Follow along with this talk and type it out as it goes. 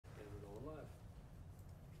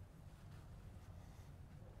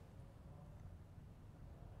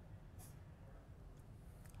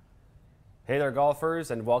Hey there,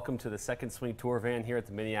 golfers, and welcome to the Second Swing Tour Van here at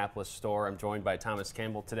the Minneapolis store. I'm joined by Thomas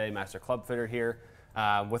Campbell today, Master Club Fitter here,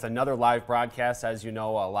 with another live broadcast. As you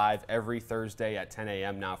know, live every Thursday at 10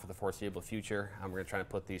 a.m. now for the foreseeable future. We're going to try to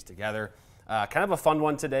put these together. Kind of a fun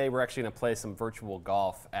one today. We're actually going to play some virtual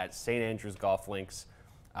golf at St. Andrews Golf Links.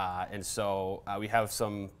 And so we have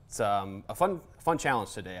a fun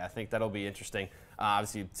challenge today. I think that'll be interesting.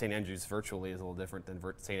 Obviously, St. Andrews virtually is a little different than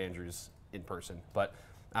St. Andrews in person. But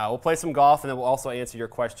we'll play some golf, and then we'll also answer your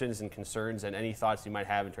questions and concerns and any thoughts you might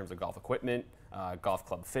have in terms of golf equipment, golf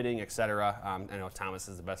club fitting, etc. I know Thomas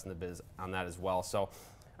is the best in the biz on that as well. So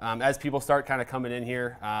as people start kind of coming in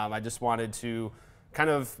here, I just wanted to kind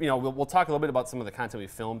of, we'll talk a little bit about some of the content we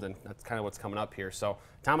filmed, and that's kind of what's coming up here. So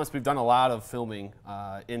Thomas, we've done a lot of filming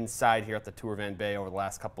inside here at the Tour Van Bay over the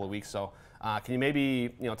last couple of weeks. So can you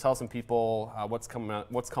maybe tell some people what's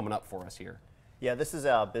coming up for us here? Yeah, this is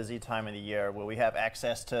our busy time of the year where we have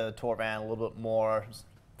access to Tour Van a little bit more.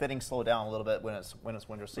 Fitting slow down a little bit when it's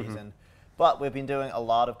winter season. But we've been doing a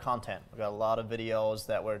lot of content. We've got a lot of videos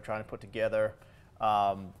that we're trying to put together.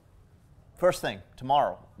 First thing,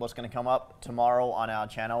 tomorrow, what's going to come up tomorrow on our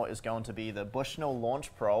channel is going to be the Bushnell Launch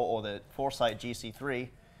Pro, or the Foresight GC3.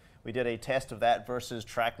 We did a test of that versus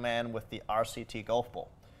TrackMan with the RCT golf ball.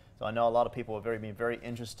 So I know a lot of people have been very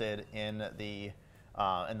interested in the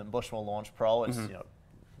Bushnell Launch Pro. It's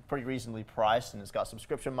pretty reasonably priced, and it's got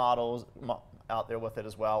subscription models out there with it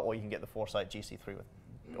as well, or you can get the Foresight GC3 with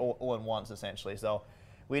all in ones essentially. So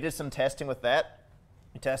we did some testing with that.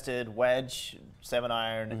 We tested wedge,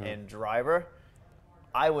 7-iron, and driver.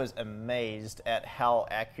 I was amazed at how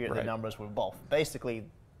accurate the numbers were both. Basically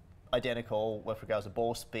identical with regards to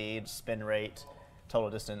ball speed, spin rate, total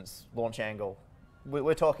distance, launch angle.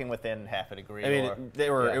 We're talking within half a degree. I mean,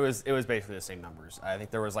 they were. Yeah. It was basically the same numbers. I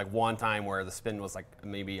think there was like one time where the spin was like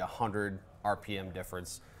maybe 100 RPM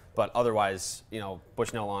difference, but otherwise,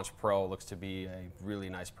 Bushnell Launch Pro looks to be a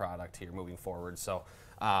really nice product here moving forward. So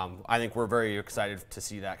I think we're very excited to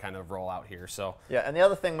see that kind of roll out here. So yeah, and the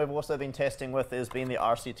other thing we've also been testing with is being the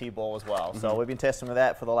RCT ball as well. So we've been testing with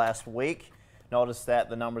that for the last week. Notice that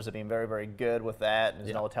the numbers have been very, very good with that.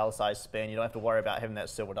 There's no italicized spin. You don't have to worry about having that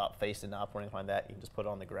silver dot facing up or anything like that. You can just put it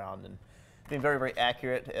on the ground. And it's been very, very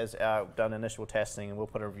accurate as done initial testing, and we'll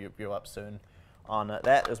put a review up soon on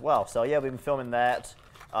that as well. So yeah, we've been filming that.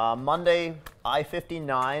 Monday,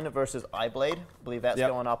 I-59 versus iBlade. I believe that's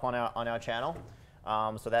going up on our channel.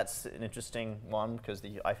 So that's an interesting one because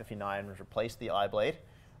the I-59 has replaced the iBlade.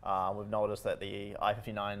 We've noticed that the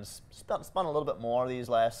I-59's spun a little bit more these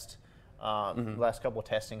last couple of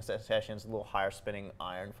testing sessions, a little higher spinning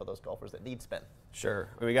iron for those golfers that need spin. Sure.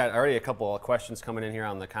 We got already a couple of questions coming in here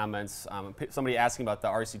on the comments. Somebody asking about the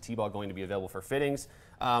RCT ball going to be available for fittings.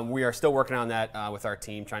 We are still working on that with our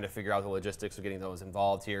team, trying to figure out the logistics of getting those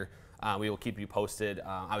involved here. We will keep you posted.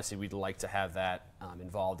 Obviously, we'd like to have that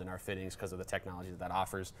involved in our fittings because of the technology that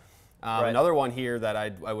offers. Another one here that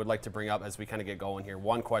I would like to bring up as we kind of get going here.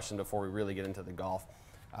 One question before we really get into the golf.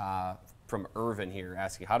 From Irvin here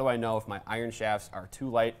asking, how do I know if my iron shafts are too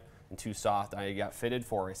light and too soft? I got fitted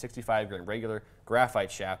for a 65 grain regular graphite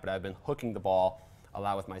shaft, but I've been hooking the ball a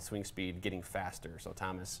lot with my swing speed getting faster. So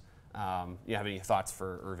Thomas, you have any thoughts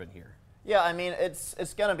for Irvin here? Yeah, I mean,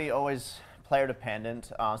 it's going to be always player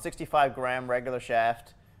dependent. 65 gram regular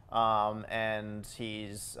shaft, and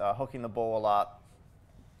he's hooking the ball a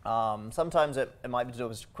lot. Sometimes it might be to do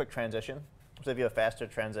with quick transition. So if you have a faster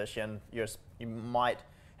transition, you might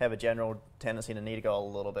have a general tendency to need to go a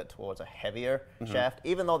little bit towards a heavier shaft.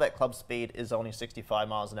 Even though that club speed is only 65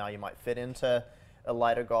 miles an hour, you might fit into a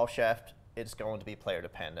lighter golf shaft. It's going to be player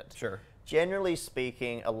dependent. Sure. Generally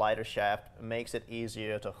speaking, a lighter shaft makes it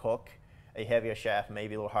easier to hook. A heavier shaft may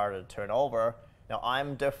be a little harder to turn over. Now,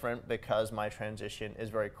 I'm different because my transition is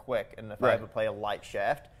very quick, and if I ever play a light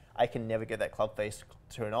shaft, I can never get that club face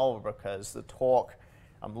to turn over because the torque,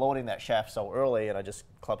 I'm loading that shaft so early, and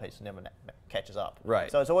club face never catches up.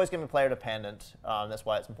 Right. So it's always going to be player dependent. That's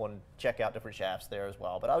why it's important to check out different shafts there as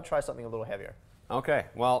well. But I would try something a little heavier. Okay.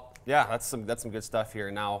 Well, yeah, that's some good stuff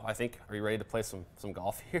here. Now, I think, are you ready to play some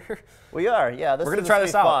golf here? We are. Yeah. We're going to try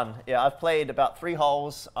this out. Fun. Yeah, I've played about 3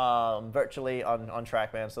 holes virtually on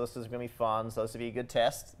TrackMan, so this is going to be fun. So this will be a good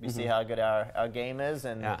test. We see how good our game is,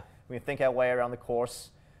 and we think our way around the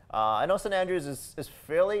course. I know St. Andrews is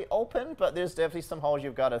fairly open, but there's definitely some holes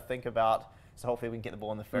you've got to think about. So hopefully we can get the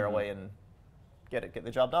ball in the fairway and get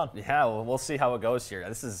the job done. Yeah, well, we'll see how it goes here.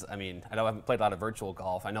 This is, I mean, I know I haven't played a lot of virtual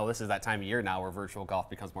golf. I know this is that time of year now where virtual golf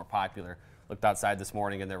becomes more popular. Looked outside this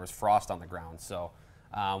morning and there was frost on the ground. So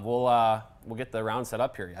we'll get the round set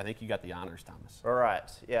up here. I think you got the honors, Thomas. All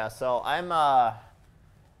right. Yeah. So I'm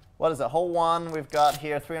what is it? Hole 1, we've got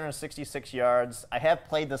here 366 yards. I have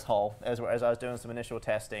played this hole as I was doing some initial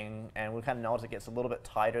testing, and we kind of noticed it gets a little bit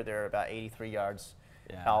tighter there, about 83 yards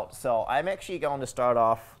out. So I'm actually going to start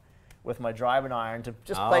off with my driving iron to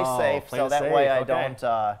just play safe, so that way I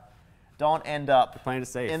don't end up playing it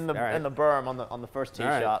safe. in the berm on the first tee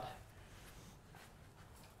shot.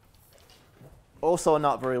 Also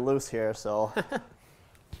not very loose here, so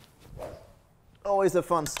always a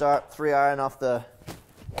fun start. 3-iron off the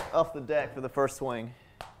deck for the first swing.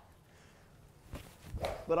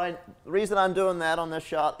 But the reason I'm doing that on this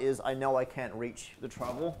shot is I know I can't reach the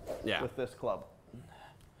treble with this club.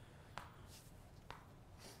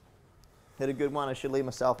 Hit a good one. I should leave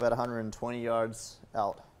myself at 120 yards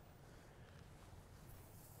out.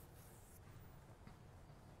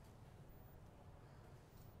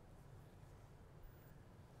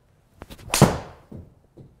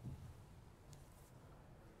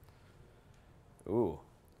 Ooh.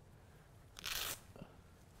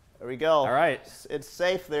 There we go. All right. It's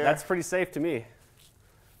safe there. That's pretty safe to me.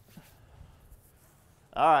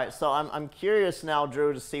 All right, so I'm curious now,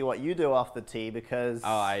 Drew, to see what you do off the tee, because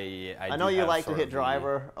I know you like to hit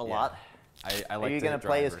driver a lot. I like to hit driver. Are you going to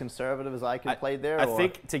play as conservative as I can play there? I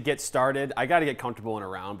think to get started, I got to get comfortable in a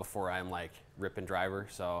round before I'm like ripping driver.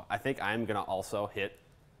 So I think I'm going to also hit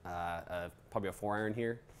probably a 4-iron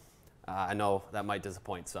here. I know that might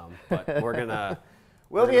disappoint some, but we're going to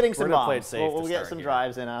we'll be hitting some bombs. We'll get some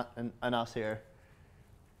drives in us here.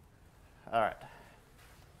 All right.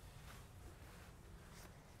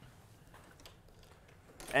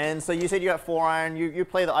 And so you said you got 4-iron. You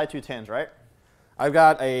play the I-210s, right? I've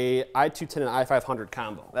got a I-210 and I-500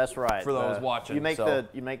 combo. That's right. For those watching. You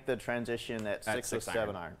make the transition at 6 or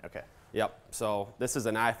 7-iron. Okay. Yep. So this is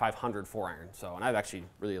an I-500 4-iron. So, and I've actually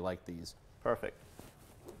really liked these. Perfect.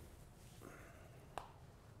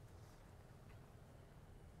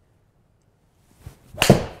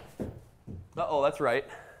 Uh-oh, that's right.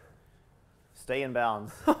 Stay in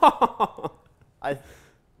bounds. I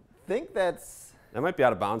think that's... That might be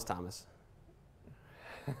out of bounds, Thomas.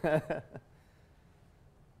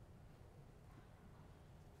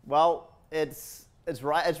 Well, it's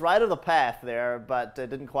right of the path there, but it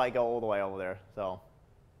didn't quite go all the way over there. So. All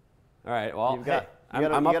right. Well, you got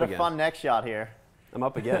a fun next shot here. I'm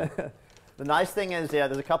up again. The nice thing is,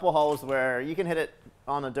 there's a couple holes where you can hit it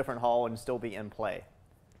on a different hole and still be in play.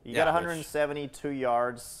 You got 172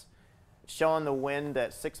 yards, showing the wind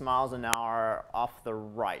at 6 miles an hour off the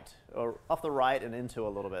right and into a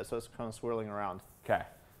little bit, so it's kind of swirling around. Okay.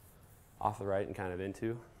 Off the right and kind of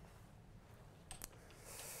into.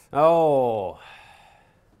 Oh.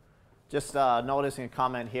 Just noticing a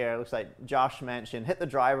comment here. It looks like Josh mentioned hit the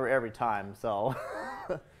driver every time, so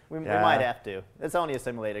we might have to. It's only a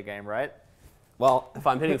simulator game, right? Well, if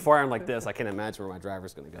I'm hitting 4-iron like this, I can't imagine where my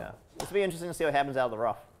driver's going to go. Yeah. This will be interesting to see what happens out of the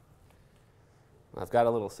rough. I've got a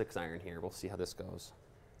little 6-iron here. We'll see how this goes.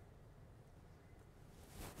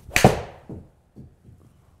 I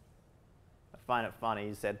find it funny.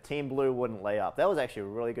 He said Team Blue wouldn't lay up. That was actually a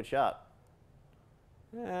really good shot.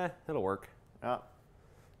 It'll work. Yeah.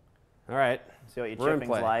 All right. See what your chipping's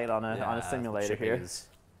like on a simulator here. Is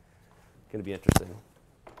going to be interesting.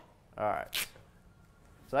 All right.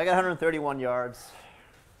 So I got 131 yards.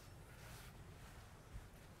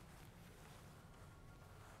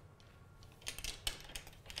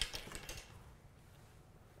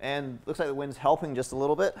 And looks like the wind's helping just a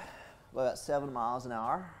little bit, about 7 miles an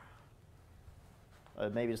hour.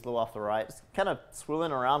 Maybe just a little off the right. It's kind of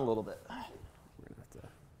swirling around a little bit. We're gonna have to.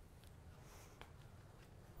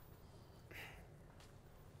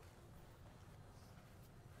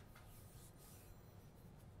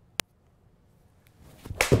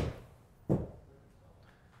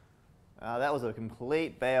 That was a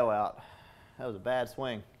complete bailout. That was a bad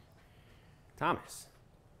swing. Thomas.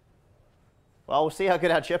 Well, we'll see how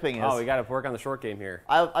good our chipping is. Oh, we got to work on the short game here.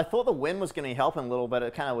 I thought the wind was going to help him a little bit.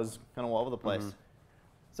 It kind of was kind of all over the place. Mm-hmm.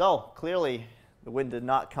 So, clearly, the wind did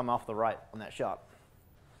not come off the right on that shot.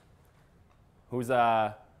 Who's,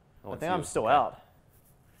 I think I'm still out.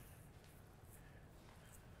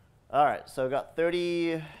 All right, so got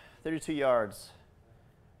 32 yards.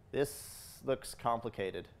 This looks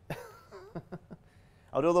complicated.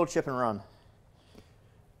 I'll do a little chip and run.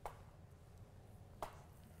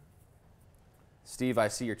 Steve, I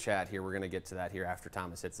see your chat here. We're going to get to that here after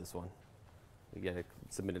Thomas hits this one. We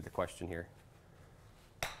submitted a question here.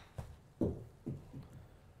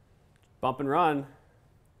 Bump and run.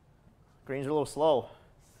 Green's a little slow.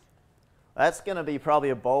 That's going to be probably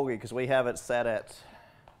a bogey because we have it set at...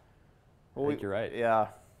 I think you're right. Yeah.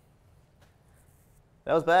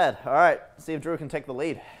 That was bad. All right, see if Drew can take the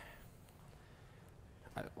lead.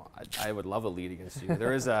 I would love a lead against you.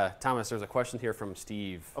 There is Thomas. There's a question here from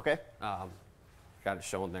Steve. Okay. Got it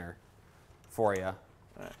shown there for you. All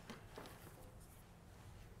right.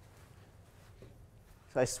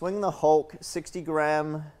 So I swing the Hulk 60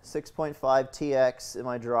 gram 6.5 TX in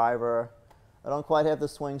my driver. I don't quite have the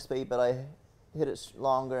swing speed, but I hit it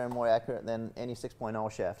longer and more accurate than any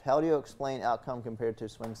 6.0 shaft. How do you explain outcome compared to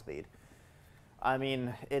swing speed? I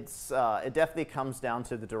mean, it definitely comes down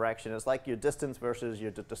to the direction. It's like your distance versus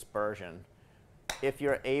your dispersion. If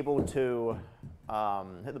you're able to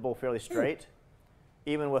hit the ball fairly straight,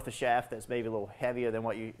 even with a shaft that's maybe a little heavier than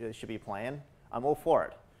what you should be playing, I'm all for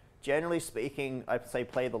it. Generally speaking, I'd say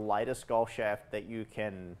play the lightest golf shaft that you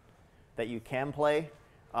can play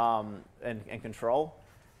and control.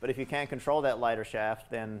 But if you can't control that lighter shaft,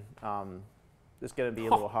 then it's going to be a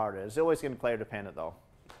little harder. It's always going to be player dependent, though.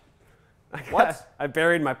 What? I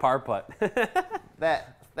buried my par putt.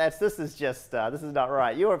 This is not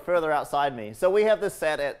right. You are further outside me. So we have this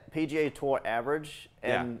set at PGA Tour average,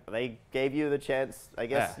 and they gave you the chance. I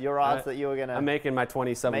guess your odds that you were gonna. I'm making my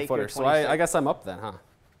 27-footer, so I guess I'm up then, huh?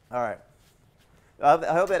 All right.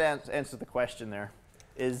 I hope that answers the question. There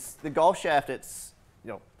is the golf shaft. It's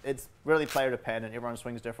really player dependent. Everyone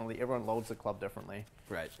swings differently. Everyone loads the club differently.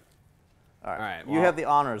 Right. All right. All right. You have the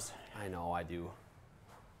honors. I know I do.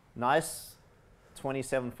 Nice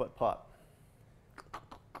 27-foot putt.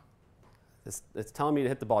 It's telling me to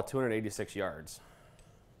hit the ball 286 yards.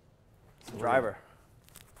 So Driver.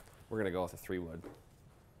 We're going to go with a 3-wood.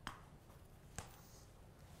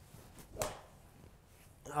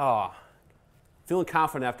 Oh, feeling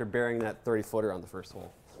confident after burying that 30-footer on the first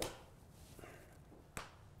hole.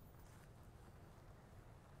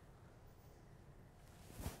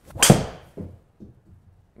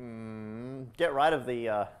 Get right of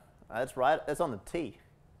the, that's right, that's on the tee.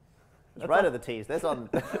 It's right of the tees. That's on.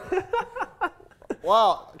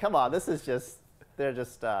 Well, come on, this is just, they're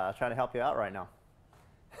just trying to help you out right now.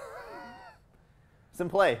 It's in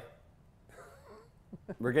play.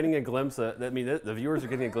 We're getting a glimpse of, the viewers are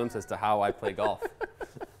getting a glimpse as to how I play golf.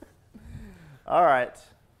 All right.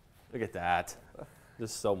 Look at that.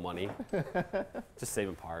 Just so money. Just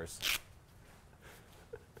saving pars.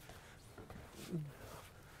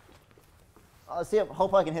 Let's see.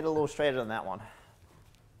 Hope I can hit a little straighter than that one.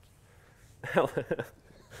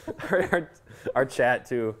 our chat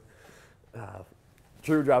too.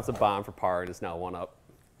 Drew drops a bomb for par and is now 1 up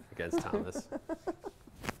against Thomas.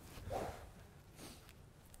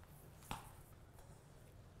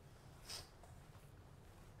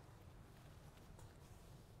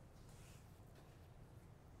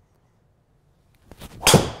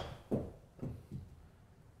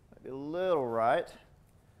 Maybe a little right.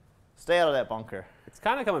 Stay out of that bunker. It's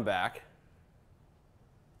kind of coming back.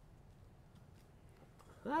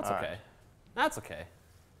 That's All okay. right. That's okay.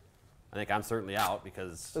 I think I'm certainly out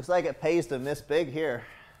because... Looks like it pays to miss big here.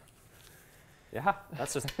 Yeah,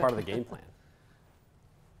 that's just part of the game plan.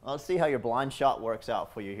 Well, let's see how your blind shot works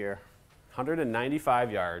out for you here.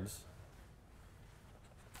 195 yards.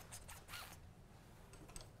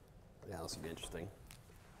 Yeah, this will be interesting.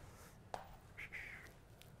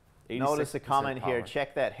 Notice a comment power. here.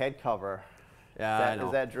 Check that head cover. Yeah, I know.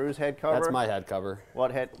 Is that Drew's head cover? That's my head cover.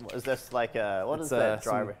 What head? Is this like a, what is that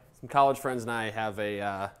driver? Some college friends and I have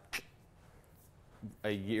a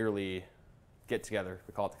yearly get together.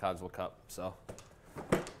 We call it the College World Cup. So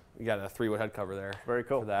we got a 3-wood head cover there. Very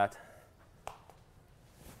cool. For that.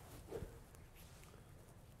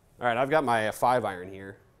 All right, I've got my 5-iron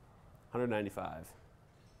here. 195.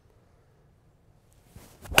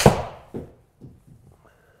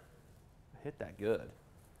 Hit that good.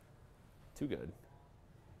 Too good.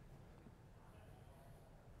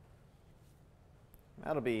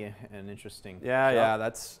 That'll be an interesting. Yeah, shot. yeah.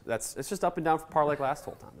 That's it's just up and down for par like last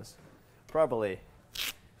hole, Thomas. Probably.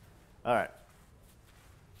 All right.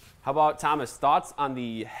 How about Thomas? Thoughts on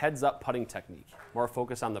the heads-up putting technique? More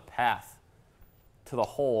focus on the path to the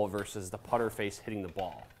hole versus the putter face hitting the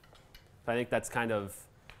ball. I think that's kind of.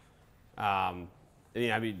 I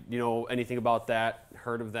mean, you know anything about that?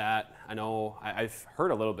 Heard of that? I know I've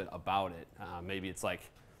heard a little bit about it. Maybe it's like,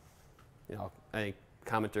 you know, I think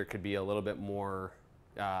commenter could be a little bit more.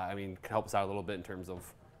 I mean, could help us out a little bit in terms of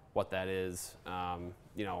what that is.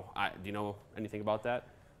 You know, do you know anything about that?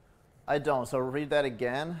 I don't. So read that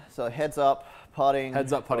again. So heads up putting.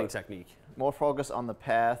 Heads up putting technique. More focus on the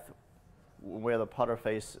path where the putter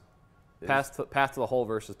face. Path to the hole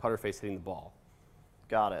versus putter face hitting the ball.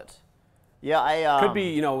 Got it. Yeah, I could be,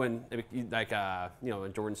 you know, when like you know,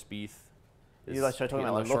 when Jordan Spieth is you like talking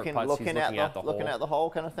about like looking at the hole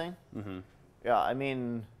kind of thing. Mm-hmm. Yeah, I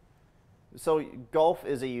mean, So golf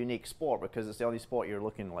is a unique sport because it's the only sport you're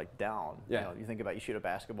looking like down. Yeah. You know, you think about you shoot a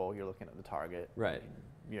basketball, you're looking at the target. Right.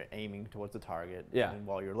 You're aiming towards the target. Yeah. And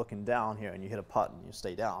while you're looking down here and you hit a putt and you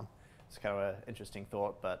stay down. It's kind of an interesting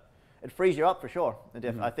thought, but it frees you up for sure.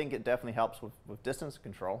 I think it definitely helps with distance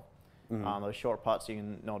control. Those short putts, you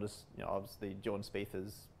can notice, you know, obviously Jordan Spieth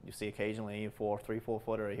is, you see occasionally 3-4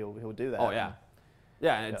 footer, he'll do that. Oh yeah.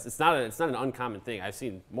 Yeah, and it's not an uncommon thing. I've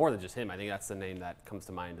seen more than just him. I think that's the name that comes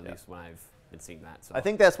to mind, at least when I've been seeing that. So I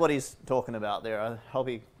think that's what he's talking about there. I hope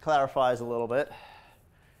he clarifies a little bit.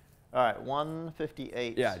 All right,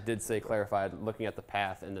 158. yeah, it did say clarified, looking at the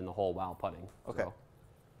path and then the hole while putting. Okay.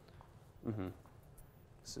 So.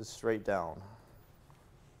 This is straight down.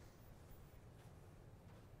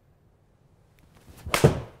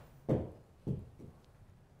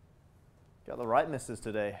 Got the right misses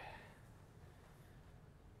today.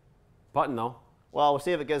 Putting though. Well, we'll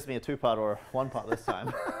see if it gives me a 2-putt or 1-putt this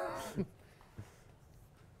time.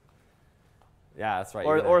 Yeah, that's right.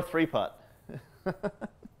 or a 3-putt.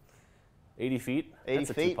 80 feet. 80 that's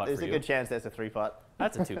a feet, 2-putt there's for a you. good chance that's a 3-putt.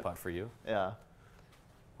 That's a 2-putt for you. Yeah.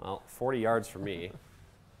 Well, 40 yards for me.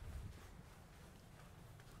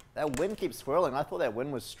 That wind keeps swirling. I thought that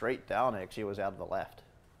wind was straight down, actually. It was out of the left.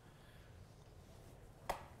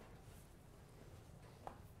 I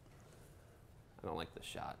don't like this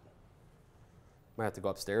shot. Might have to go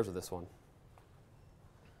upstairs with this one.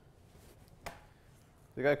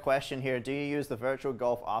 We got a question here. Do you use the virtual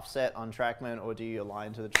golf offset on TrackMan, or do you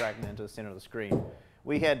align to the TrackMan to the center of the screen?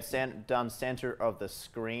 We had done center of the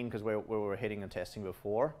screen because where we were hitting and testing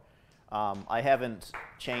before. I haven't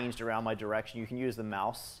changed around my direction. You can use the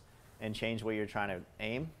mouse and change where you're trying to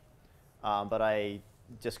aim, but I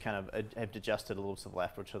just kind of have adjusted a little to the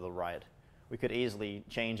left or to the right. We could easily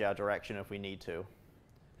change our direction if we need to.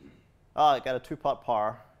 Oh, I got a 2-putt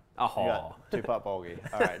par. Oh. 2-putt bogey.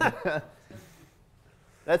 All right.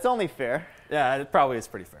 That's only fair. Yeah, it probably is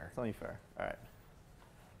pretty fair. It's only fair. All right.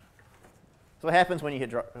 So what happens when you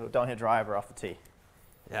don't hit driver off the tee?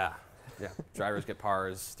 Yeah. Yeah. Drivers get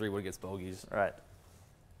pars, 3-wood gets bogeys. Right.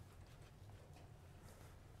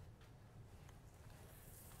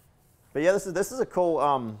 But yeah, this is a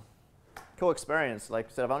cool cool experience. Like I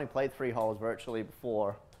said, I've only played 3 holes virtually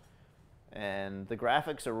before, and the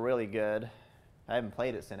graphics are really good. I haven't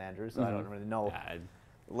played at St. Andrews, so I don't really know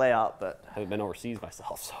layout, but I haven't been overseas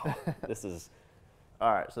myself, so this is.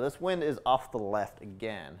 All right, so this wind is off the left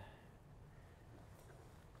again.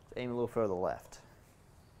 Let's aim a little further left.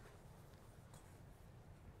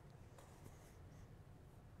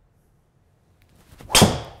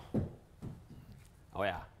 Oh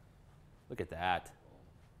yeah, look at that.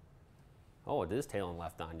 Oh, it is tailing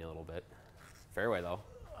left on you a little bit. Fairway though.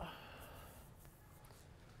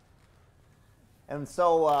 And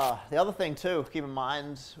so the other thing too, keep in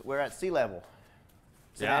mind, we're at sea level.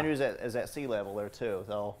 St. Andrews is at sea level there too.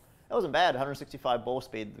 So that wasn't bad, 165 ball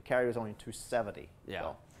speed. The carry was only 270. Yeah.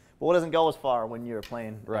 So. But it doesn't go as far when you're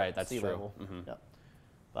playing That's sea true. level. Yep.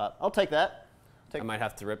 But I'll take that. I might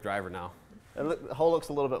have to rip driver now. The hole looks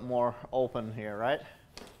a little bit more open here, right?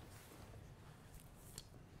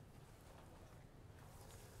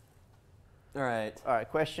 All right. All right,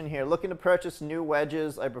 question here. Looking to purchase new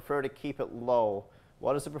wedges, I prefer to keep it low.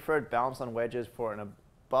 What is the preferred balance on wedges for an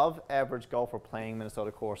above average golfer playing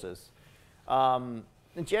Minnesota courses?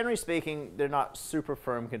 Generally speaking, they're not super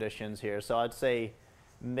firm conditions here, so I'd say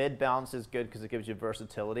mid bounce is good because it gives you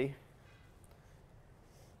versatility.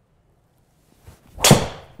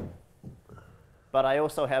 But I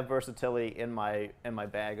also have versatility in my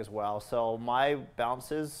bag as well. So my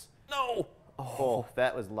bounces. No. Oh,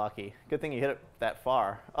 that was lucky. Good thing you hit it that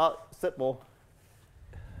far. Oh, sit ball.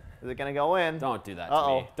 Is it gonna go in? Don't do that to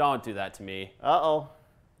me. Don't do that to me. Uh-oh.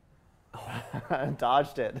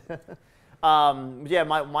 Dodged it. Yeah,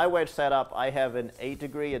 my wedge setup, I have an 8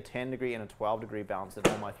 degree, a 10 degree, and a 12 degree bounce in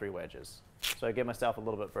all my 3 wedges. So I give myself a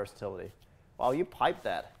little bit of versatility. Wow, you piped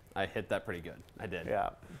that. I hit that pretty good. I did. Yeah,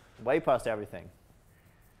 way past everything.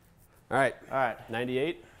 All right. All right.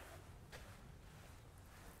 98.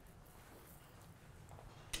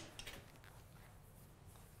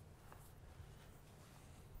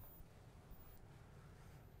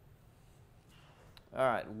 All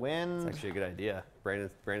right, wind. That's actually a good idea. Brandon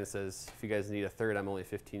says, if you guys need a third, I'm only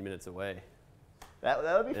 15 minutes away. That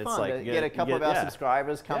would be It's fun like to get a couple of our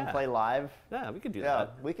subscribers come play live. Yeah, we could do Yeah,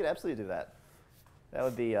 that. we could absolutely do that. That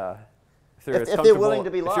would be, If they're willing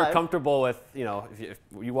to be If live. you're comfortable with, if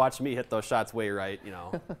you watch me hit those shots way right, you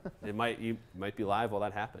might be live while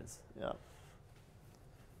that happens. Yeah.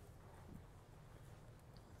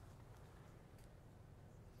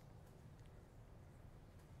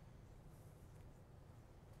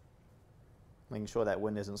 making sure that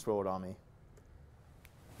wind isn't swirled on me.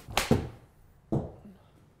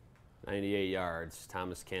 98 yards.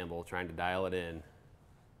 Thomas Campbell trying to dial it in.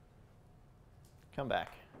 Come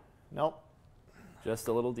back. Nope. Just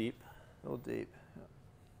a little deep. A little deep.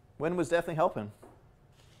 Wind was definitely helping.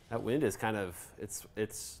 That wind is kind of,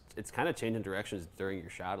 it's kind of changing directions during your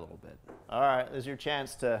shot a little bit. All right, there's your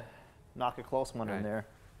chance to knock a close one in there.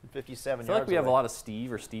 57 yards. I feel like we have away. a lot of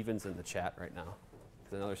Steve or Stevens in the chat right now.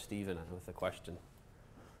 There's another Steven with a question.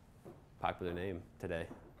 Popular name today.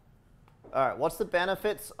 All right, what's the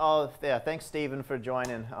benefits of, thanks Steven for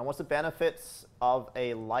joining. What's the benefits of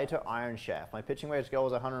a lighter iron shaft? My pitching wedge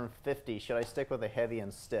goes 150. Should I stick with a heavy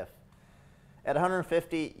and stiff? At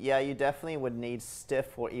 150, yeah, you definitely would need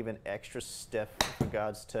stiff or even extra stiff with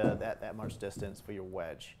regards to that much distance for your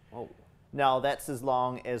wedge. Oh. Now, that's as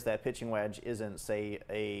long as that pitching wedge isn't, say,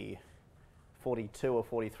 a 42 or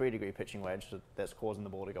 43 degree pitching wedge that's causing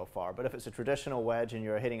the ball to go far. But if it's a traditional wedge and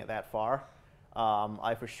you're hitting it that far,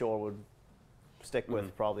 I for sure would stick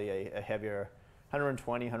with probably a heavier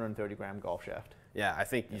 120, 130 gram golf shaft. Yeah, I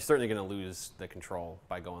think you're certainly going to lose the control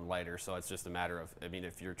by going lighter. So it's just a matter of, I mean,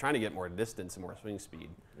 if you're trying to get more distance and more swing speed.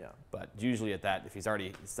 Yeah. But usually at that, if he's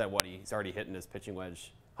already hitting his pitching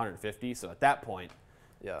wedge 150. So at that point,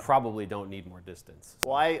 probably don't need more distance.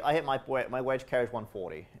 Well, I hit my wedge carries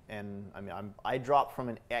 140, and I mean I dropped from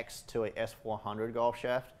an X to a S400 golf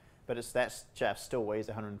shaft, but that shaft still weighs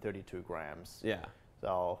 132 grams. Yeah.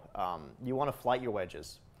 So you want to flight your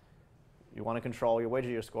wedges. You want to control your wedges,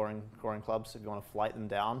 your scoring clubs. If you want to flight them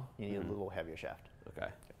down, you need a little heavier shaft. Okay.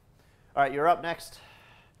 All right, you're up next.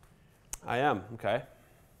 I am. Okay.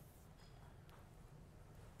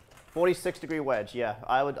 46 degree wedge. Yeah,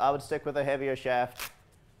 I would stick with a heavier shaft.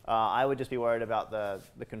 I would just be worried about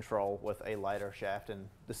the control with a lighter shaft and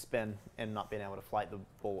the spin and not being able to flight the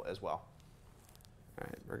ball as well. All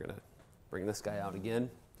right, we're gonna bring this guy out again.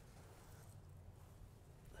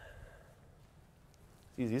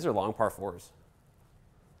 These are long par fours.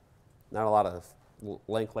 Not a lot of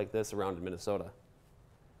length like this around in Minnesota.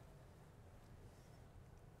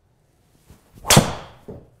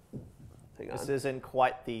 This isn't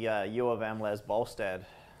quite the U of M Les Bolstad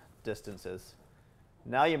distances.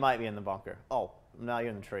 Now you might be in the bunker. Oh, now you're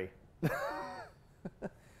in the tree.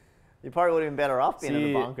 You probably would have been better off being in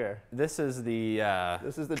the bunker. This is the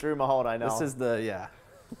Drew Mahowald I know. This is the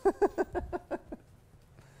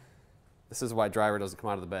This is why driver doesn't come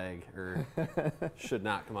out of the bag, or should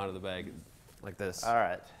not come out of the bag like this. All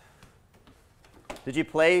right. Did you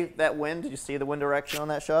play that wind? Did you see the wind direction on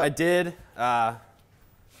that shot? I did. I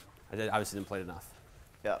obviously didn't play it enough.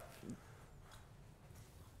 Yeah.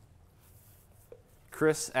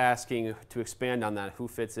 Chris asking to expand on that, who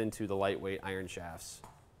fits into the lightweight iron shafts,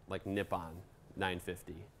 like Nippon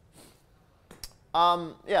 950?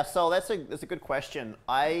 Yeah, so that's a good question.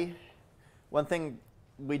 One thing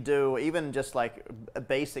we do, even just like a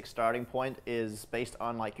basic starting point, is based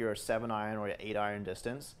on like your 7-iron or your 8-iron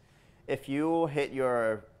distance. If you hit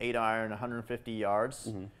your 8-iron 150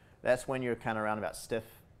 yards, that's when you're kind of around about stiff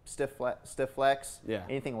flex. Yeah.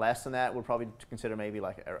 Anything less than that, we'll probably consider maybe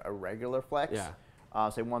like a regular flex. Yeah.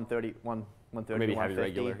 Say 130, 130, maybe 150. Heavy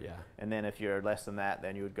regular, yeah. And then if you're less than that,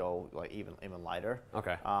 then you would go like even lighter.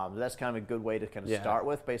 Okay. That's kind of a good way to kind of start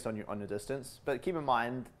with based on the distance. But keep in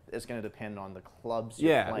mind, it's going to depend on the clubs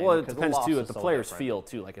you're playing. Well, it depends too if the players feel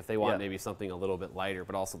too. Like if they want maybe something a little bit lighter,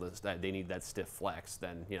 but also they need that stiff flex,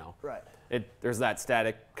 then Right. There's that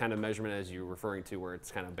static kind of measurement as you're referring to, where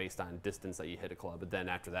it's kind of based on distance that you hit a club. But then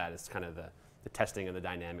after that, it's kind of the testing and the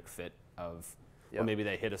dynamic fit of. Or maybe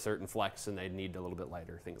they hit a certain flex and they need a little bit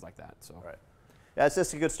lighter, things like that. So. Right. Yeah, it's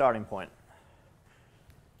just a good starting point.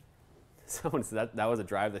 Someone said that was a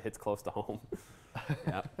drive that hits close to home.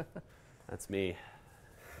 Yeah, that's me.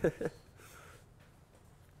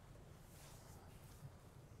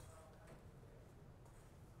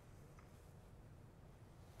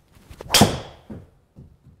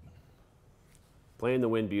 Playing the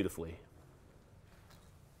wind beautifully.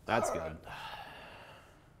 That's good.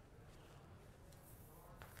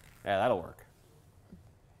 Yeah, that'll work.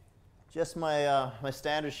 Just my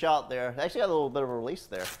standard shot there. I actually got a little bit of a release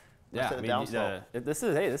there. Yeah, I mean, this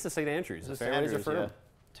is St. Andrews. This is St. Andrews, yeah.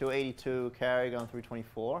 282 carry going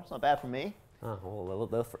 324. It's not bad for me. Oh, well, a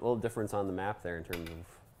little difference on the map there in terms of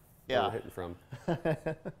where we're hitting from.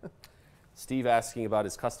 Steve asking about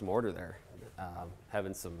his custom order there,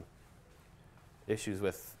 having some issues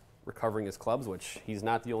with recovering his clubs, which he's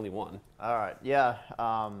not the only one. All right, yeah.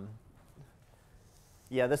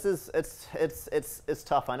 Yeah, it's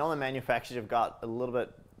tough. I know the manufacturers have got a little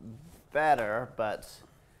bit better, but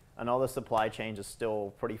I know the supply chain is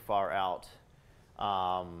still pretty far out.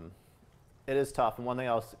 It is tough, and one thing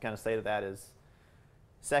I'll kind of say to that is,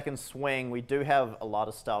 second swing, we do have a lot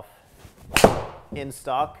of stuff in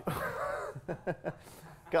stock.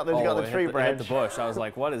 got the tree branch. Hit the bush. I was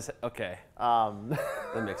like, what is, okay.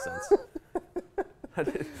 That makes sense.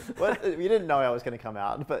 Well, you didn't know I was going to come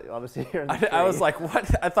out, but obviously you're in the tree. I was like,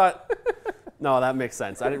 what? I thought, no, that makes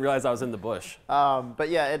sense. I didn't realize I was in the bush. But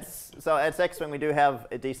yeah, so at second swing, we do have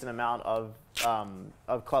a decent amount of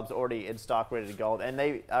clubs already in stock, ready to go, and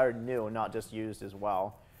they are new, not just used as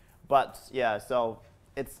well. But yeah, so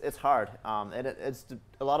it's hard, and it's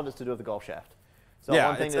a lot of it's to do with the golf shaft. So yeah,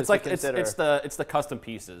 one thing it's like it's the custom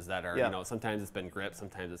pieces that are, yeah. you know, sometimes it's been grip,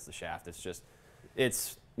 sometimes it's the shaft. It's just,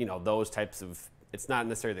 it's, you know, those types of, it's not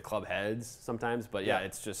necessarily the club heads sometimes, but yeah,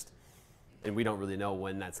 it's just, and we don't really know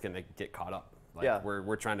when that's going to get caught up. Like yeah.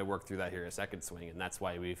 we're trying to work through that here at second swing, and that's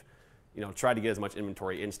why we've, you know, tried to get as much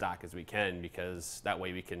inventory in stock as we can, because that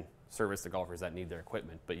way we can service the golfers that need their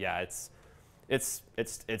equipment. But yeah, it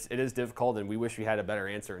is difficult, and we wish we had a better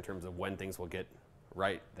answer in terms of when things will get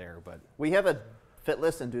right there. But we have a fit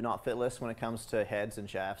list and do not fit list when it comes to heads and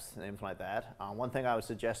shafts and anything like that. One thing I would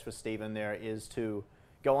suggest for Stephen there is to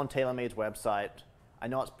go on TaylorMade's website. I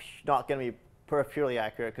know it's not going to be purely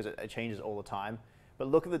accurate because it changes all the time, but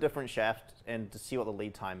look at the different shafts and to see what the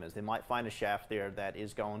lead time is. They might find a shaft there that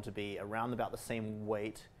is going to be around about the same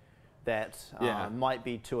weight that might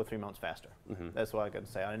be 2 or 3 months faster. Mm-hmm. That's what I'm going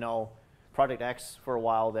to say. I know Project X for a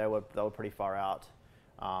while there they were pretty far out.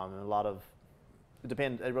 And a lot of it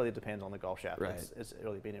really depends on the golf shaft. Right. It's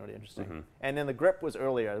really been really interesting. Mm-hmm. And then the grip was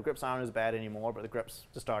earlier. The grips aren't as bad anymore, but the grips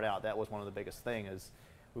to start out, that was one of the biggest things. Is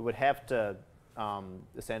we would have to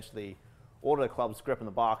essentially order the club's grip in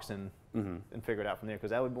the box and figure it out from there,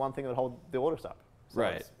 because that would be one thing that would hold the orders up. So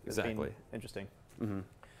right. it's Exactly. been interesting. Mm-hmm.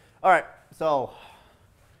 All right. So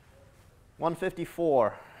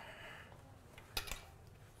 154.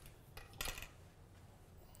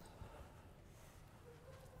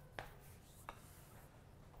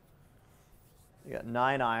 You got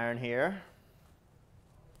 9 iron here.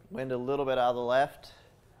 Wind a little bit out of the left.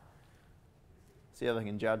 See if I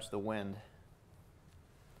can judge the wind.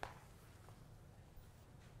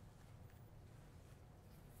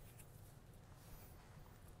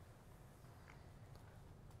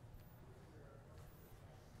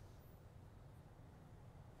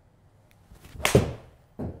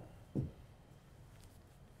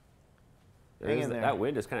 That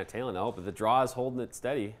wind is kind of tailing out, but the draw is holding it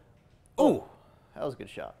steady. Oh, that was a good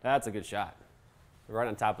shot. That's a good shot. Right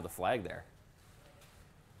on top of the flag there.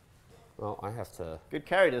 Well, I have to. Good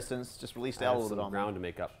carry distance. Just released out a little bit on ground to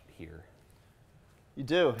make up here. You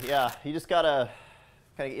do, yeah. You just gotta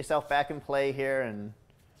kind of get yourself back in play here, and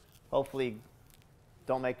hopefully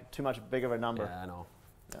don't make too much big of a number. Yeah, I know.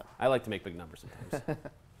 Yeah. I like to make big numbers sometimes.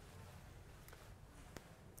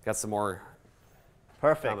 Got some more.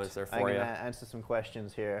 Perfect. Comments there for I'm you. going to answer some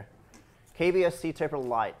questions here. KBS C-Taper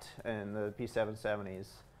Light in the P770s.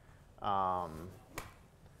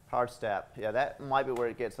 Hard step. Yeah, that might be where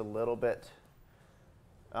it gets a little bit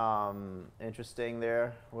interesting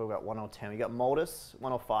there. We've got 110. We got Modus.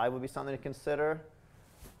 105 would be something to consider.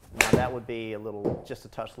 Now that would be just a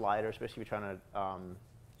touch lighter, especially if you're trying to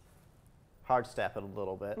hard step it a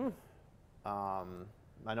little bit.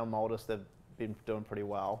 I know Modus, they've been doing pretty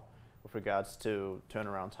well with regards to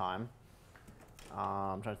turnaround time.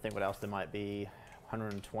 I'm trying to think what else there might be.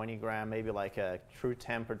 120 gram, maybe like a True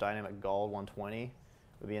Temp or Dynamic Gold 120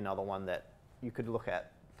 would be another one that you could look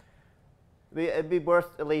at. It'd be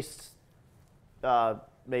worth at least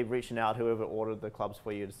maybe reaching out whoever ordered the clubs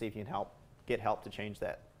for you to see if you can get help to change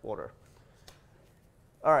that order.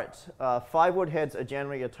 All right, 5-wood heads are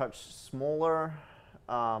generally a touch smaller.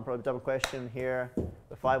 Probably double question here.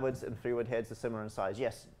 The 5-woods and 3-wood heads are similar in size.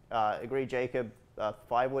 Yes, agree, Jacob.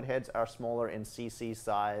 5-wood heads are smaller in cc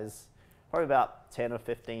size, probably about 10 or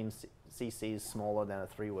 15 cc's smaller than a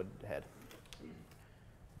 3-wood head.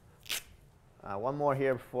 One more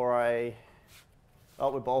here before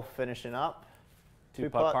we're both finishing up. 2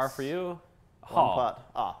 putt par for you. One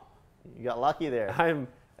putt. Oh, you got lucky there.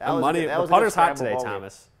 The putter's hot today,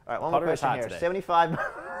 Thomas. All right, one more question here. 75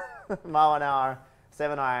 mile an hour,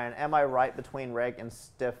 7 iron. Am I right between reg and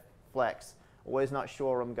stiff flex? Always not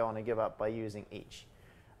sure I'm going to give up by using each.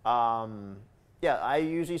 Yeah, I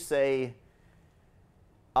usually say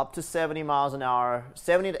up to 70 miles an hour.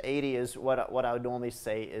 70 to 80 is what I would normally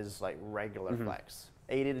say is like regular flex.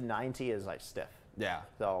 80 to 90 is like stiff. Yeah.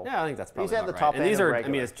 So yeah, I think that's probably these at the right. top And end these of are, regular.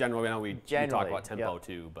 I mean, it's general. We know we talk about tempo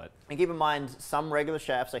too, but. And keep in mind, some regular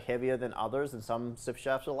shafts are heavier than others, and some stiff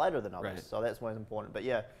shafts are lighter than others. Right. So that's what's important. But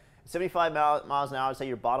yeah, 75 miles an hour, I'd say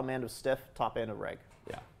your bottom end of stiff, top end of reg.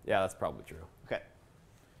 Yeah, that's probably true. Okay.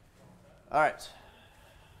 All right.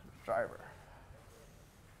 Driver.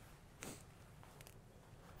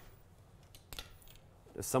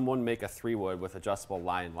 Does someone make a 3-wood with adjustable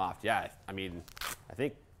lie and loft? Yeah, I mean, I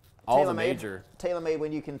think all the major. TaylorMade,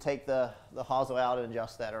 when you can take the hosel out and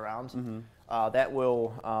adjust that around, that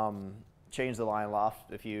will change the lie and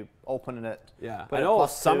loft if you open it. Yeah, I know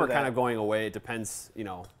some are kind of going away. It depends, you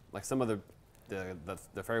know, like some of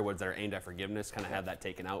the fairway woods that are aimed at forgiveness kind of have that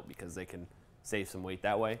taken out because they can save some weight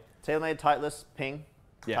that way. TaylorMade Titleist Ping.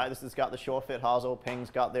 Yeah. Titleist has got the short fit hosel.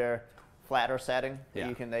 Ping's got their flatter setting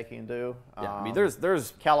that they can do. Yeah, I mean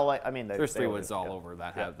there's Callaway. I mean there's 3-woods all over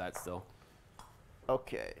that have that still.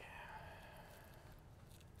 Okay.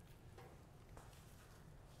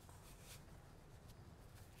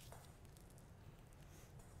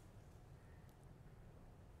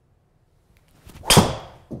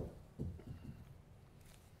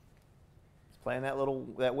 Playing that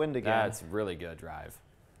wind again. That's really good drive.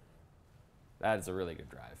 That is a really good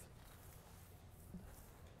drive.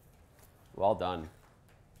 Well done.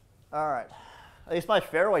 All right. At least my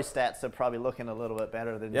fairway stats are probably looking a little bit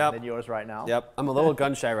better than yours right now. Yep. I'm a little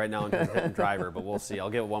gun shy right now in hitting driver, but we'll see.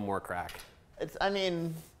 I'll give it one more crack. I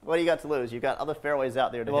mean, what do you got to lose? You've got other fairways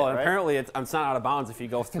out there to hit, right? Well, apparently it's not out of bounds if you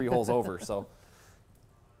go 3 holes over, so.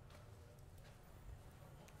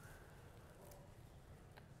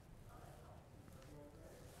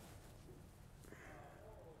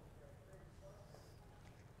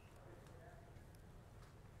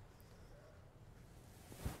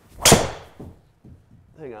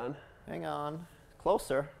 Hang on. Hang on.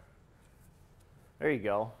 Closer. There you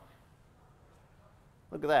go.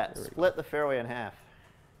 Look at that. Split the fairway in half.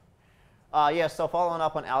 Yeah, so following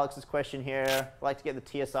up on Alex's question here, I'd like to get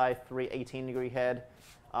the TSI 3 18-degree head.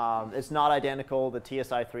 It's not identical. The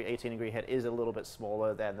TSI 3 18-degree head is a little bit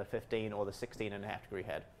smaller than the 15 or the 16.5-degree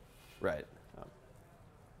head. Right.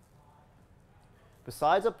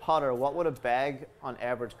 Besides a putter, what would a bag on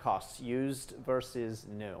average cost, used versus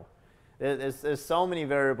new? There's so many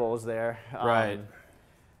variables there. Right.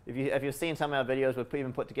 If you've seen some of our videos, we've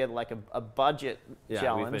even put together like a budget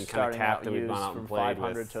challenge, we've been starting out that we've used gone out from and played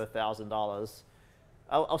 $500 to $1,000.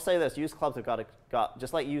 I'll say this: used clubs have got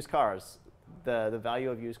just like used cars. The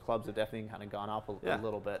value of used clubs have definitely kind of gone up a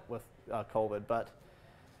little bit with COVID. But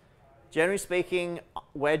generally speaking,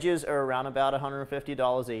 wedges are around about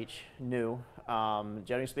 $150 each, new.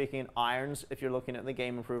 Generally speaking, irons, if you're looking at the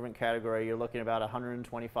game improvement category, you're looking at about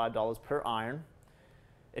 $125 per iron.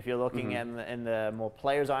 If you're looking in the more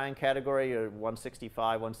players iron category, you're $165,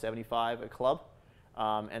 $175 a club.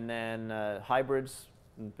 And then hybrids,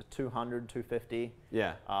 $200, $250.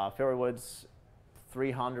 Yeah. Fairway woods,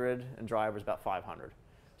 $300, and drivers about $500.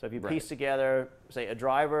 So if you piece together, say a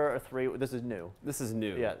driver, this is new. This is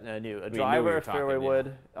new. Yeah, new. A driver, a fairway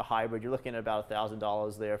wood, a hybrid, you're looking at about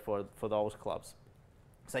 $1,000 there for those clubs.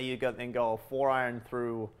 Say you go 4-iron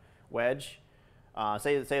through wedge.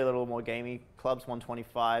 Say a little more gamey clubs,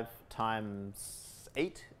 125 times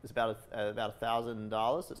 8 is about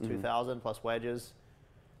 $1,000. It's $2,000 plus wedges.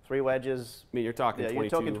 3 wedges. I mean, you're talking 22, you're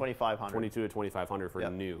talking 2,500. 22 to 2,500 for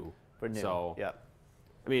new. For new. So yep.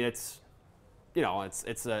 I mean, it's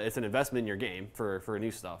an investment in your game for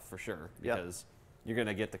new stuff for sure, because you're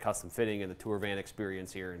gonna get the custom fitting and the tour van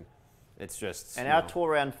experience here, and it's just. And our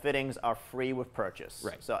tour van fittings are free with purchase.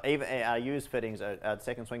 Right. So even our used fittings, our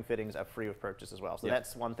second swing fittings are free with purchase as well. So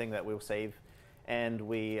that's one thing that we'll save, and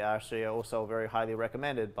we actually are also very highly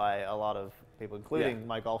recommended by a lot of people, including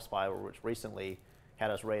my Golf Spy, which recently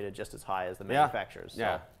had us rated just as high as the manufacturers.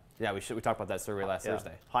 Yeah. So, yeah. We talked about that survey last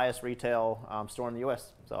Thursday. Highest retail store in the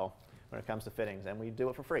U.S. So when it comes to fittings, and we do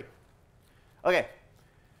it for free. Okay,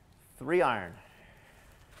 3-iron.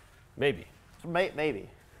 Maybe. Maybe.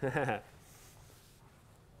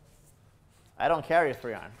 I don't carry a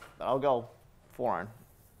 3-iron, but I'll go 4-iron.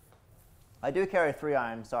 I do carry a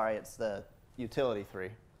 3-iron. Sorry, it's the utility 3.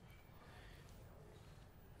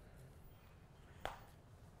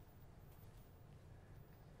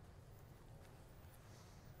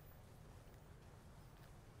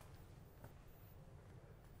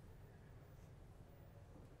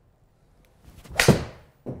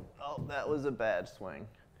 Oh, that was a bad swing.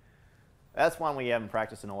 That's one we haven't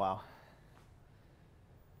practiced in a while.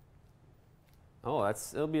 Oh,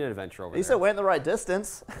 it'll be an adventure over At least there. it went the right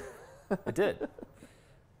distance. It did.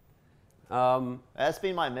 That's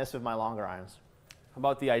been my miss with my longer irons. How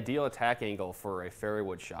about the ideal attack angle for a fairway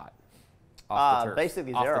wood shot? Off the turf.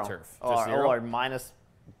 Basically off zero. The turf. Just zero? Or minus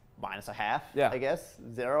a half, I guess.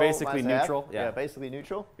 Zero, basically neutral. Yeah, basically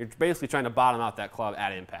neutral. You're basically trying to bottom out that club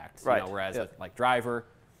at impact. Right. You know, whereas with like driver,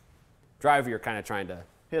 you're kind of trying to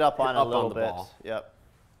hit up on it a little the bit. ball. Yep.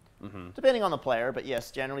 depending on the player. But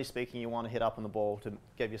yes, generally speaking, you want to hit up on the ball to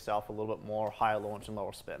give yourself a little bit more higher launch and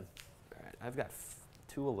lower spin. All right, I've got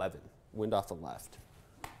 211, wind off the left.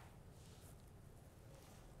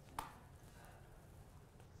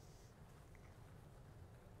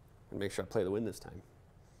 And make sure I play the wind this time.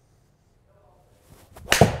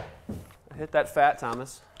 I hit that fat,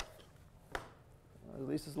 Thomas. At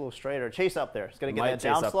least it's a little straighter. Chase up there. It's going to get that chase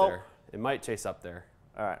down up slope. there. It might chase up there.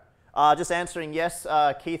 All right. Just answering yes,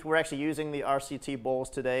 Keith, we're actually using the RCT balls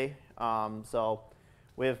today. So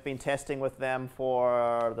we've been testing with them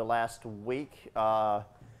for the last week.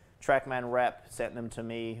 TrackMan Rep sent them to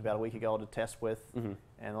me about a week ago to test with. And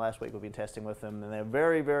the last week we've been testing with them, and they're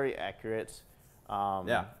very, very accurate.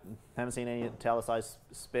 Haven't seen any italicized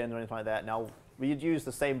spin or anything like that. Now, we'd use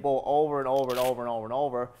the same ball over and over and over and over and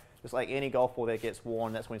over. Just like any golf ball that gets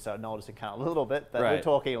worn, that's when you start noticing kind of a little bit. But we're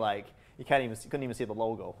talking like you couldn't even see the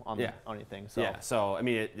logo on anything. So. Yeah. So I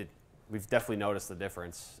mean, we've definitely noticed the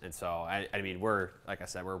difference, and so I mean, like I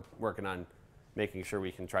said, we're working on making sure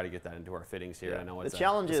we can try to get that into our fittings here. I know it's the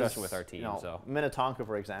challenge is, especially with our team. Minnetonka,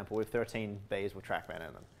 for example, we have 13 bays with TrackMan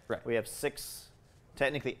in them. Right. We have 6,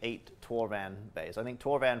 technically 8 tour van bays. I think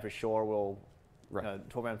tour van for sure will.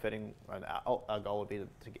 Tour van fitting, our goal would be to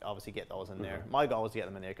obviously get those in there. My goal is to get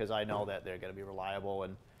them in there because I know that they're going to be reliable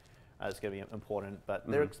and it's going to be important. But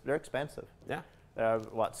they're expensive. Yeah. They're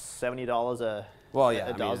what, $70 a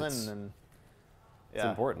dozen, and it's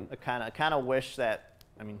important. I kind of wish that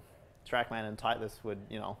TrackMan and Titleist would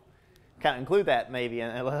kind of include that maybe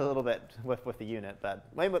a little bit with the unit, but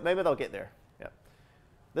maybe they'll get there. Yeah.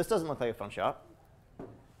 This doesn't look like a front shot.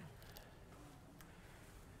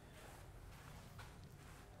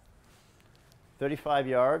 35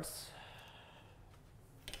 yards.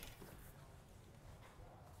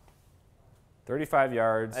 35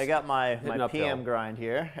 yards. I got my PM grind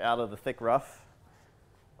here out of the thick rough,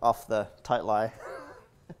 off the tight lie.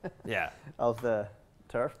 Of the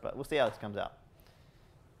turf, but we'll see how this comes out.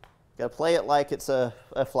 Got to play it like it's a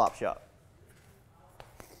flop shot.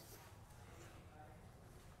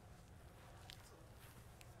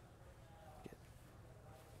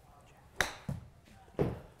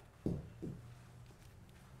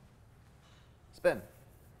 Spin.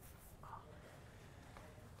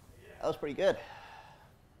 That was pretty good.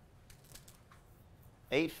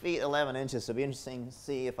 8 feet 11 inches. So it'll be interesting to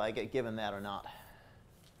see if I get given that or not.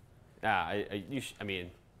 I mean,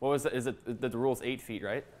 what was it? Is it the rule's 8 feet,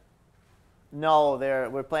 right? No,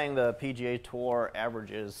 we're playing the PGA Tour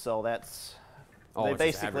averages, so that's they're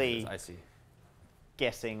basically I see.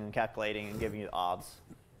 Guessing and calculating and giving you the odds.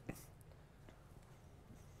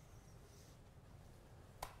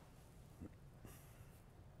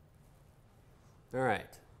 All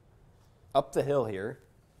right, up the hill here.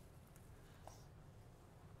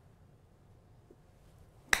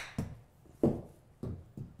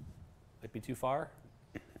 Might be too far.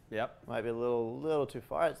 Yep. Might be a little too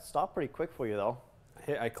far. It stopped pretty quick for you though.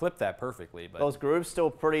 I clipped that perfectly, but those grooves still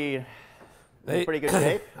pretty good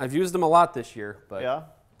shape. I've used them a lot this year, but yeah,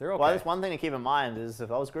 they're okay. Well, that's one thing to keep in mind is if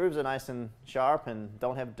those grooves are nice and sharp and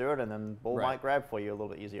don't have dirt in them, ball might grab for you a little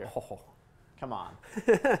bit easier. Oh. Come on.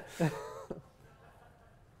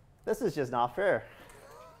 This is just not fair.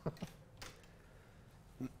 Is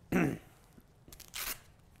it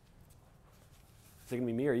going to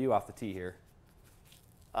be me or you off the tee here?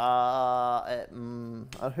 Who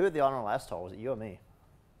had the honor last hole? Was it you or me?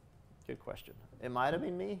 Good question. It might have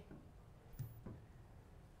been me.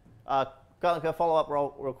 Gonna follow up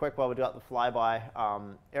real quick while we got the flyby.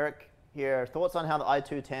 Eric here, thoughts on how the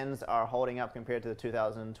I-210s are holding up compared to the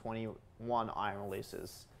 2021 iron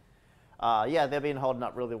releases? Yeah, they've been holding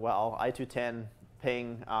up really well. I-210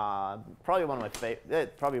 Ping, probably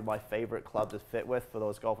my favorite club to fit with for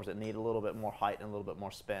those golfers that need a little bit more height and a little bit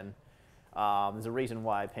more spin. There's a reason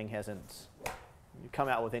why Ping hasn't come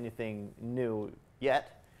out with anything new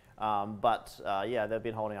yet, but yeah, they've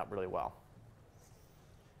been holding up really well.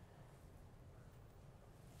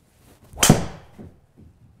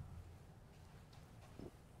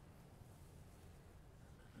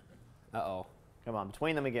 Uh-oh. Come on,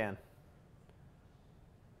 between them again.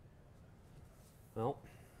 Well.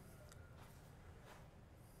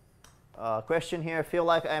 Question here. Feel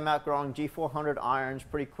like I'm outgrowing G400 irons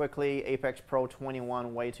pretty quickly. Apex Pro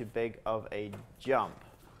 21, way too big of a jump.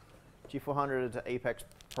 G400 to Apex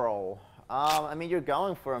Pro. I mean, you're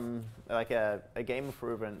going from like a game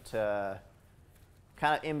improvement to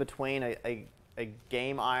kind of in between a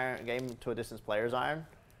game to a distance player's iron.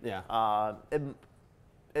 Yeah.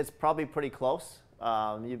 It's probably pretty close.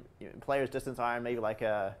 Player's distance iron, maybe like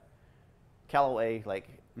a Callaway, like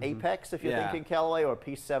Apex, if you're thinking Callaway, or a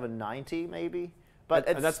P790 maybe. But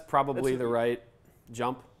and that's probably the right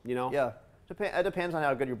jump, you know? Yeah. It depends on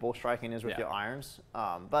how good your ball striking is with your irons.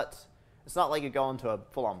 But it's not like you're going to a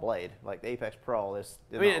full-on blade. Like the Apex Pro, it's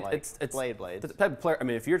blades. The type of player, I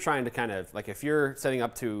mean, if you're trying to kind of, like if you're setting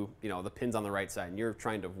up to, you know, the pins on the right side and you're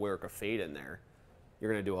trying to work a fade in there,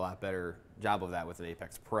 you're going to do a lot better job of that with an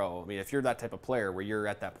Apex Pro. I mean, if you're that type of player where you're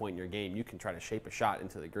at that point in your game, you can try to shape a shot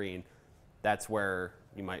into the green. That's where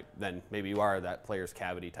you might then, maybe you are that player's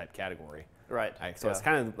cavity type category. Right. So it's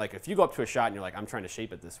kind of like if you go up to a shot and you're like, I'm trying to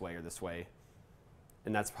shape it this way or this way,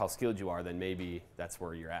 and that's how skilled you are, then maybe that's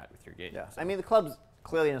where you're at with your game. Yeah. So. I mean, the club's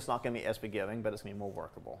clearly it's not going to be as forgiving, but it's going to be more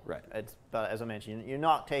workable. Right. But as I mentioned, you're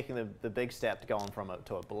not taking the big step to going from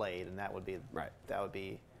to a blade, and that would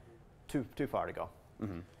be too far to go.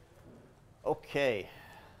 Mm-hmm. Okay,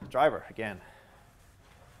 driver again.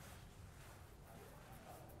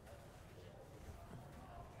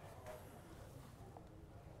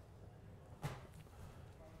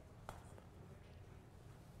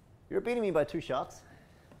 You're beating me by 2 shots.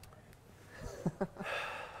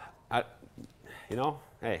 You know,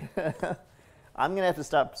 hey. I'm going to have to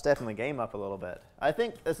start stepping the game up a little bit. I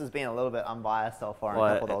think this has been a little bit unbiased so far in a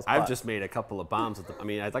couple of those putts. I've just made a couple of bombs. I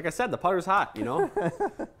mean, like I said, the putter's hot, you know?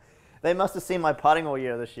 They must have seen my putting all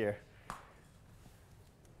year this year.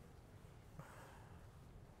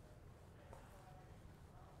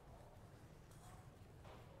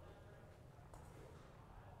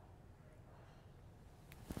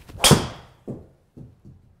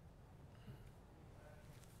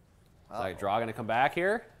 Like, draw going to come back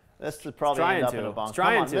here? This would probably end up in a bunker.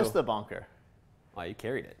 Come on, missed the bunker. Oh, you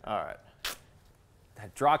carried it. All right.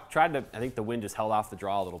 That draw tried to, I think the wind just held off the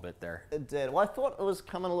draw a little bit there. It did. Well, I thought it was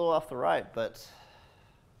coming a little off the right, but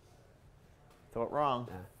thought wrong.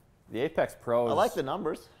 Yeah. The Apex Pros. I like the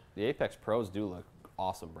numbers. The Apex Pros do look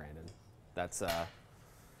awesome, Brandon. That's,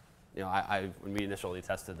 you know, when we initially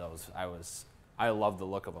tested those, I loved the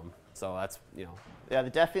look of them. So that's, you know. Yeah, they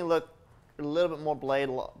definitely look a little bit more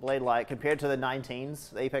blade-like compared to the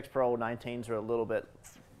 19s. The Apex Pro 19s are a little bit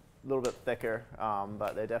thicker,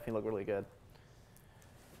 but they definitely look really good.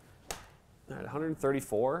 All right,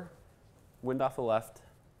 134, wind off the left.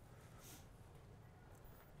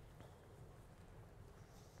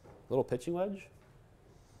 Little pitching wedge.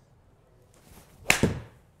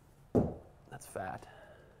 That's fat.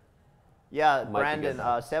 Yeah, Brandon,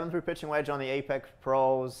 7-3 pitching wedge on the Apex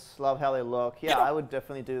Pros. Love how they look. Yeah, I would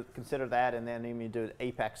definitely consider that, and then even do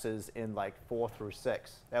Apexes in like 4 through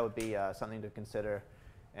 6. That would be something to consider.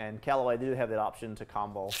 And Callaway do have that option to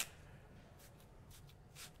combo.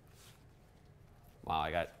 Wow,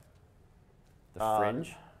 I got the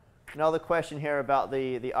fringe. Another question here about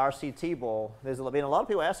the RCT ball. There's been a lot of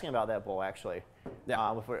people asking about that ball, actually.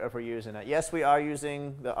 Yeah. If we're using it. Yes, we are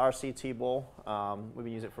using the RCT ball. We've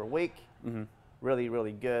been using it for a week. Mm-hmm. Really,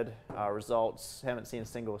 really good results. Haven't seen a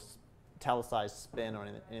single italicized spin or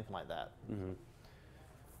anything like that. Mm-hmm.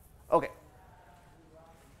 Okay.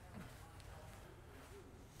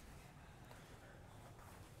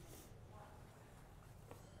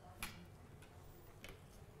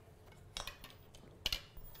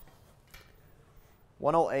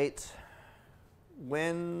 .108,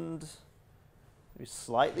 wind maybe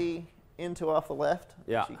slightly into off the left.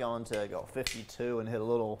 Yeah. She's going to go 52 and hit a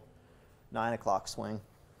little 9 o'clock swing.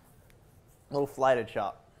 A little flighted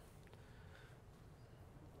shot.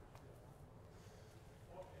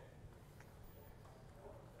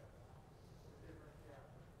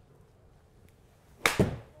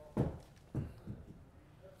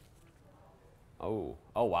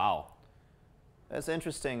 Oh wow. That's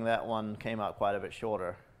interesting. That one came out quite a bit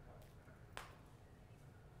shorter.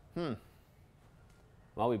 Well,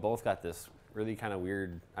 we both got this really kind of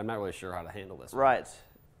weird. I'm not really sure how to handle this. Right.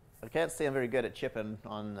 I can't say I'm very good at chipping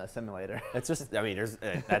on the simulator. It's just, I mean,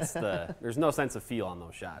 there's no sense of feel on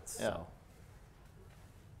those shots. Yeah. So.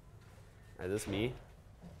 Is this me?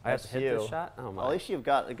 I have to hit this shot? Oh my. Well, at least you've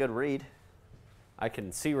got a good read. I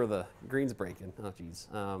can see where the green's breaking. Oh, geez.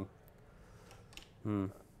 I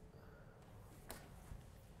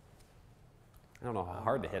don't know how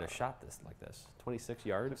hard to hit a shot like this. 26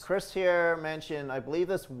 yards? Chris here mentioned, I believe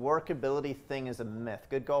this workability thing is a myth.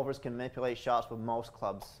 Good golfers can manipulate shots with most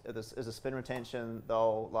clubs. Is a spin retention,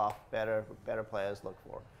 though, loft better players look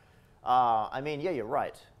for. I mean, yeah, you're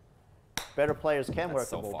right. Better players can work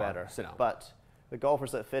the ball better. But the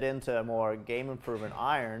golfers that fit into a more game improvement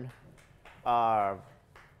iron,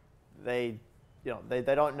 they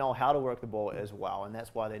don't know how to work the ball as well, and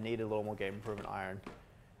that's why they need a little more game improvement iron.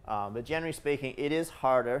 But generally speaking, it is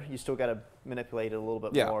harder. You still got to manipulate it a little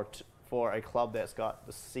bit more for a club that's got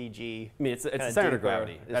the CG. I mean, it's kinda center of deeper.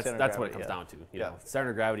 gravity. It's center of That's what it gravity, comes down to. You Yeah. know, center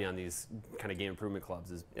of gravity on these kind of game improvement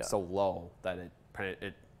clubs is so low that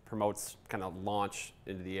it promotes kind of launch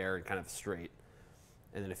into the air and kind of straight.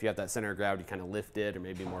 And then if you have that center of gravity kind of lifted or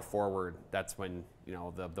maybe more forward, that's when, you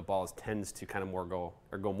know, the ball tends to kind of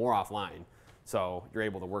go more offline. So you're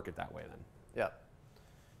able to work it that way then. Yeah.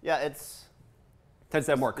 Yeah, it's Tends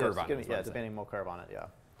to have more curve on it. Yeah, it's getting more curve on it, yeah.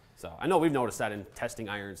 So I know we've noticed that in testing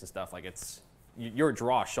irons and stuff, like your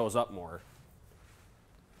draw shows up more,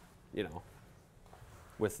 you know,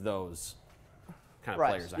 with those kind of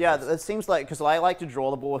players. Yeah, it seems like, because I like to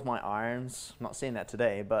draw the ball with my irons. I'm not seeing that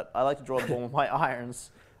today, but I like to draw the ball with my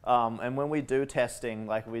irons. And when we do testing,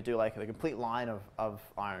 like we do like the complete line of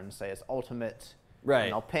irons, say it's ultimate, right,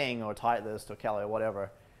 you know, ping or Titleist or Kelly or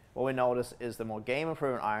whatever, what we notice is the more game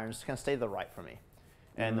improvement irons can stay to the right for me.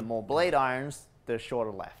 And the more blade irons, they're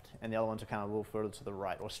shorter left. And the other ones are kind of a little further to the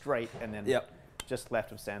right or straight and then just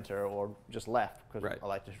left of center or just left because I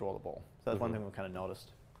like to draw the ball. So that's one thing we kind of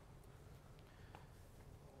noticed.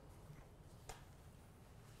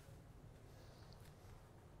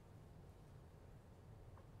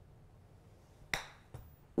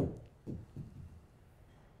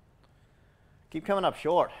 Keep coming up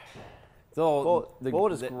short. So the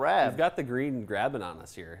ball is grabbed. You've got the green grabbing on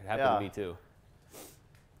us here. It happened to me too.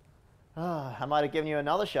 I might have given you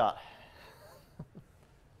another shot. It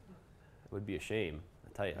would be a shame, I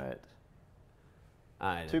tell you.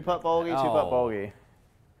 Right. Two-putt bogey, two-putt bogey.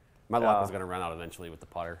 My luck was going to run out eventually with the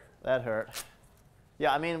putter. That hurt.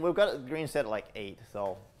 Yeah, I mean, we've got the green set at like 8,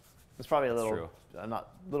 so it's probably a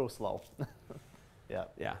little slow. Yeah.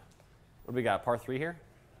 Yeah. What do we got, par 3 here?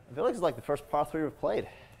 I feel like it's like the first par 3 we've played.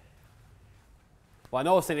 Well, I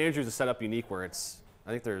know St. Andrews is set up unique where I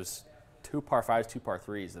think there's 2 par 5s, 2 par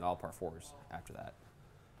 3s, and all par 4s after that.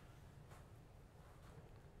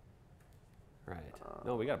 Right.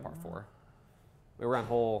 No, we got a par 4. We were on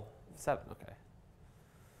hole 7. Okay.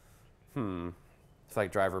 It's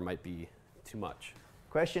like driver might be too much.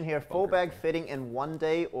 Question here, full bag fitting in one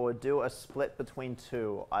day or do a split between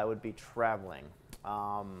 2? I would be traveling.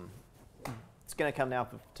 It's going to come down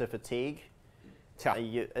to fatigue. Yeah.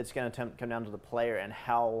 It's going to come down to the player and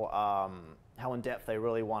how in depth they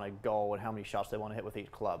really want to go and how many shots they want to hit with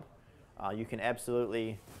each club. You can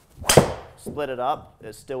absolutely split it up.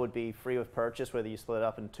 It still would be free with purchase, whether you split it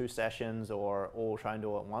up in 2 sessions or all try and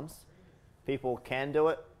do it at once. People can do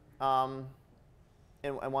it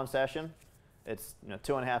in one session. It's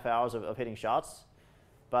 2.5 hours of hitting shots.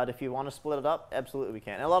 But if you want to split it up, absolutely we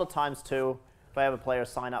can. And a lot of times too, if I have a player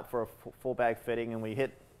sign up for a full bag fitting and we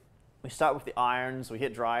start with the irons, we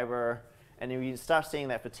hit driver, and you start seeing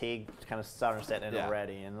that fatigue kind of starting to set in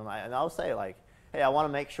already. And I'll say like, hey, I want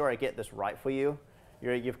to make sure I get this right for you.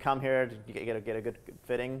 You've come here to get a good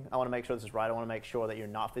fitting. I want to make sure this is right. I want to make sure that you're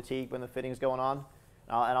not fatigued when the fitting's going on.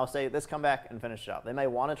 And I'll say, let's come back and finish it up. They may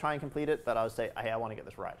want to try and complete it, but I would say, hey, I want to get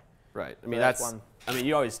this right. Right. I mean,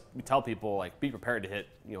 you always tell people, like, be prepared to hit,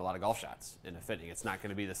 a lot of golf shots in a fitting. It's not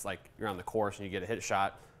going to be this, like, you're on the course and you get a hit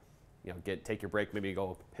shot, take your break, maybe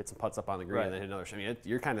go hit some putts up on the green and then hit another shot. I mean,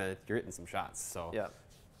 you're hitting some shots. So,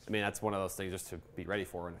 I mean, that's one of those things just to be ready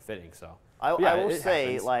for in a fitting. So, I will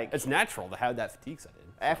say, like, it's natural to have that fatigue set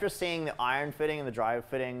in. After seeing the iron fitting and the driver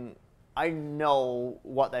fitting, I know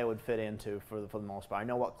what they would fit into for the most part. I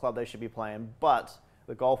know what club they should be playing, but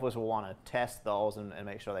the golfers will want to test those and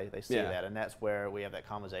make sure they see that. And that's where we have that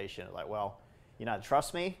conversation. Like, well,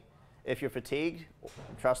 trust me. If you're fatigued,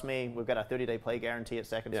 trust me, we've got a 30-day play guarantee at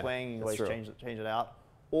second swing. You can always change it out.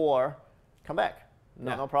 Or come back.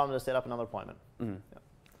 No problem to set up another appointment.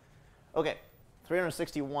 Okay,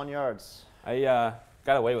 361 yards. I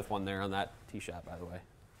got away with one there on that tee shot, by the way.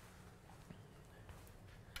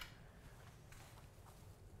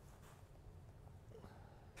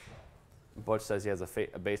 Butch says he has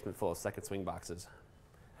a basement full of second swing boxes.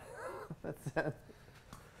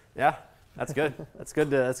 Yeah, that's good. That's good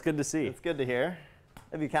to see. It's good to hear.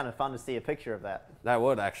 It'd be kind of fun to see a picture of that. That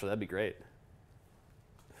would actually. That'd be great.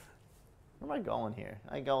 Where am I going here?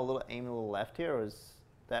 I go aim a little left here, or is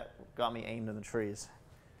that got me aimed in the trees?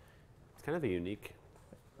 It's kind of a unique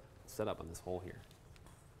setup on this hole here.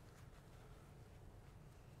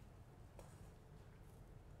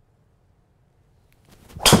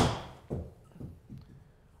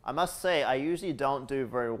 I must say, I usually don't do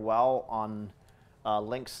very well on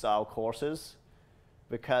link-style courses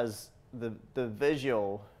because the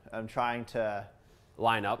visual, I'm trying to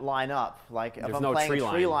line up. Like There's if I'm no playing a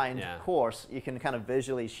tree-lined yeah. course, you can kind of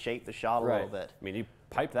visually shape the shot a little bit. I mean, you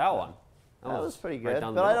piped that one. That was pretty good.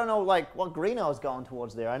 But I don't know like what green I was going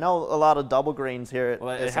towards there. I know a lot of double greens here at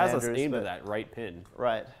Well, it St. has us Andrews, aimed at that right pin.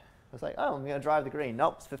 Right. It's like, oh, I'm going to drive the green.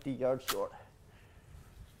 Nope, it's 50 yards short.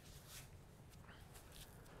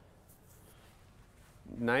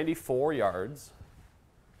 "94 yards.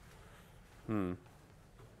 I'm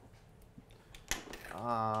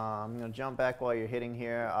going to jump back while you're hitting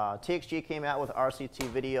here. TXG came out with RCT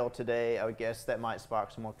video today. I would guess that might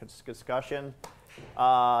spark some more discussion.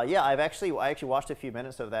 Yeah, I actually watched a few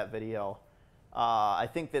minutes of that video. I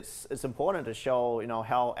think it's important to show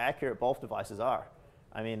how accurate both devices are.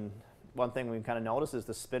 I mean, one thing we kind of noticed is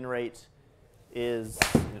the spin rate is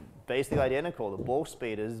basically identical. The ball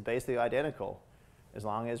speed is basically identical, as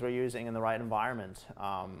long as we're using in the right environment.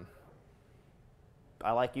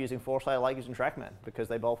 I like using Foresight, I like using TrackMan because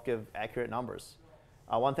they both give accurate numbers.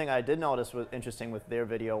 One thing I did notice was interesting with their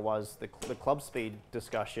video was the club speed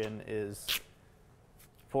discussion is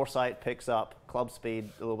Foresight picks up club speed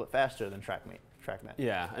a little bit faster than TrackMan.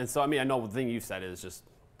 Yeah, and so I mean, I know the thing you said is just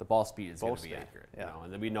the ball speed is going to be accurate. Yeah.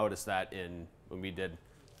 And then we noticed that when we did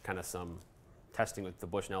kind of some testing with the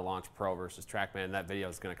Bushnell Launch Pro versus TrackMan. That video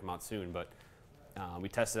is going to come out soon, but we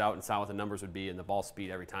tested out and saw what the numbers would be, and the ball speed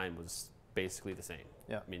every time was basically the same.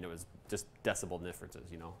 Yeah. I mean, it was just decibel differences,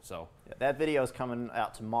 So yeah, that video is coming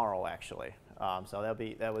out tomorrow, actually. So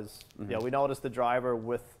we noticed the driver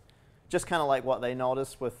with just kind of like what they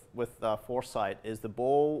noticed with Foresight is the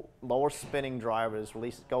ball lower spinning drivers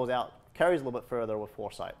carries a little bit further with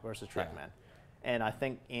Foresight versus TrackMan. Yeah. And I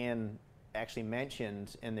think Ian actually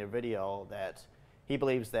mentioned in their video that he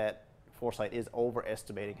believes that Foresight is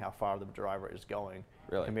overestimating how far the driver is going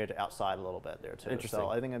compared to outside a little bit there too. So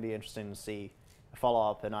I think it'd be interesting to see a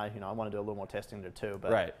follow up, and I want to do a little more testing there too.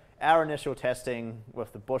 But our initial testing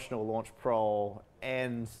with the Bushnell Launch Pro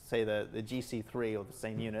and say the GC3 or the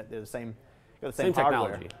same unit, they're the same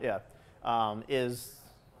technology. Yeah, is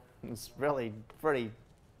really pretty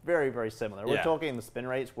very, very similar. We're talking the spin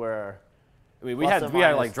rates where we had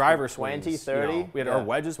like driver 20, swings, 30. We had our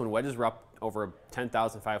wedges when wedges were up over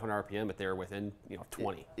 10,500 RPM, but they were within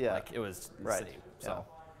 20. Yeah, like it was insane. So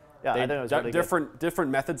yeah, I think it was really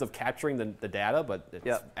different methods of capturing the data, but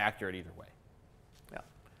it's accurate either way. Yeah.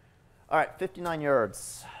 All right, 59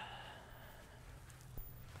 yards.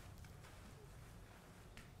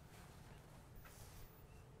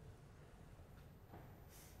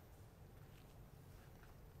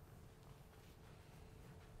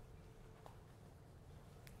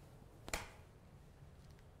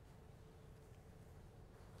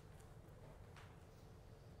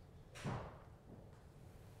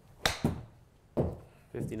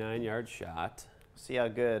 Yard shot. See how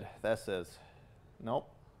good this is. Nope.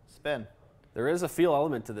 Spin. There is a feel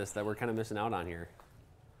element to this that we're kind of missing out on here.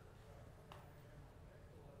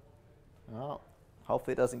 Well,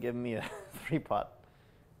 hopefully it doesn't give me a 3-putt.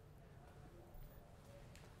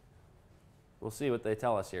 We'll see what they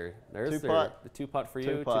tell us here. There's the 2-putt for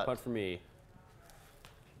you, 2-putt for me.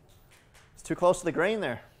 It's too close to the green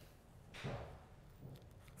there.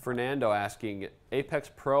 Fernando asking, Apex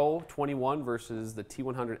Pro 21 versus the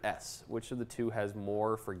T100S. Which of the two has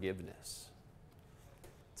more forgiveness?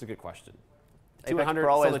 It's a good question.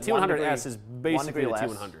 T100, so the T100S is basically the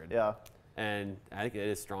T100. Yeah. And I think it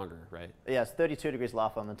is stronger, right? Yeah, it's 32 degrees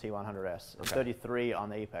left on the T100S. Okay. 33 on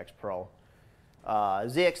the Apex Pro.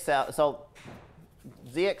 ZX7,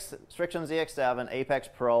 ZX7, Apex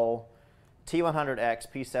Pro, T100X,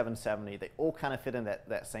 P770, they all kind of fit in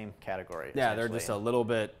that same category. Yeah, they're just a little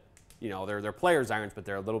bit, they're players' irons, but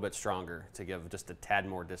they're a little bit stronger to give just a tad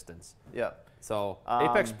more distance. Yeah. So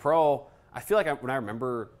Apex Pro, I feel like when I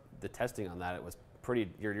remember the testing on that, it was pretty,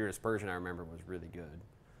 your dispersion I remember was really good.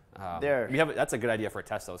 That's a good idea for a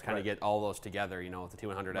test, though, is kind of get all those together, with the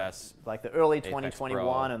T100S. Like the early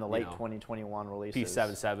 2021 and the late 2021 releases.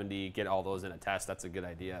 P770, get all those in a test. That's a good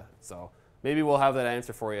idea. So maybe we'll have that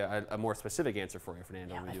answer for you, a more specific answer for you,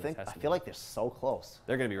 Fernando. Yeah, I feel like they're so close.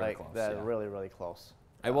 They're going to be really close. They're really, really close.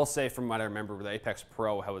 I will say, from what I remember, the Apex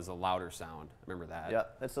Pro has a louder sound. Remember that? Yeah,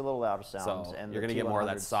 it's a little louder sound. So and you're going to get more of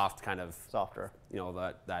that soft kind of softer.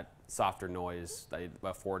 That softer noise that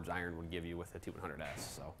a forged iron would give you with the T100S.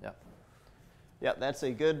 So. Yeah, that's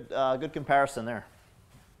a good good comparison there.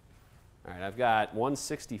 All right, I've got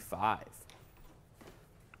 165.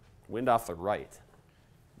 Wind off the right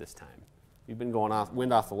this time. You've been going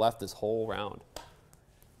wind off the left this whole round.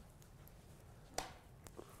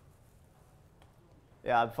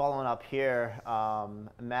 Yeah, I'm following up here.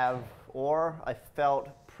 Mav Or, I felt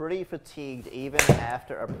pretty fatigued even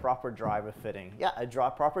after a proper driver fitting. Yeah,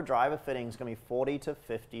 proper driver fitting is going to be 40 to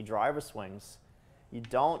 50 driver swings. You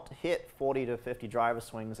don't hit 40 to 50 driver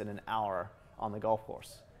swings in an hour on the golf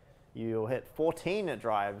course. You hit 14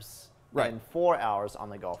 drives in 4 hours on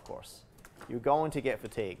the golf course. You're going to get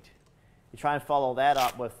fatigued. You try and follow that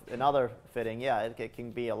up with another fitting, yeah, it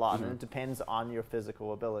can be a lot. And it depends on your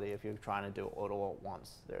physical ability if you're trying to do it all at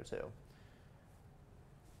once there too.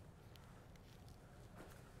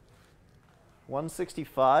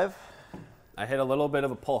 165. I hit a little bit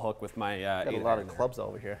of a pull hook with my Got a lot of clubs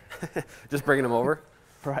over here. Just bringing them over.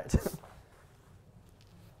 Right.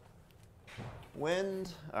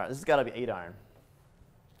 Wind. All right, this has got to be 8-iron.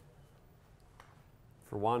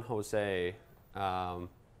 For Juan Jose,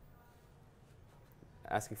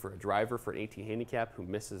 asking for a driver for an 18 handicap who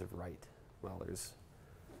misses right. Well, there's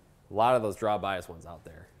a lot of those draw bias ones out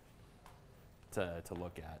there to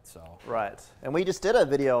look at. So right, and we just did a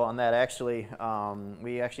video on that actually.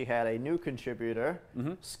 We actually had a new contributor,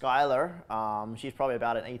 Skylar. She's probably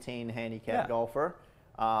about an 18 handicap golfer.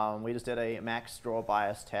 We just did a max draw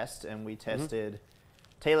bias test, and we tested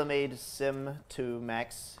TaylorMade Sim 2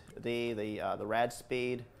 Max D, the Rad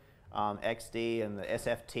Speed, XD, and the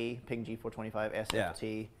SFT, Ping G425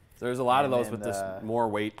 SFT. So there's a lot of those with this more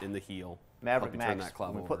weight in the heel. Maverick Max, Max,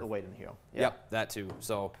 we put the weight in the heel. Yeah. Yep, that too.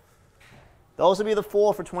 So those would be the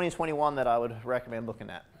 4 for 2021 that I would recommend looking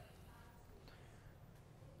at.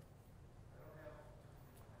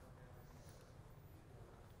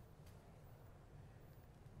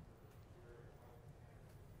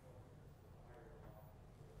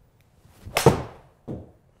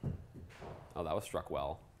 Oh, that was struck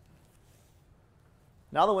well.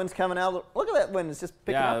 Now the wind's coming out. Look at that wind. It's just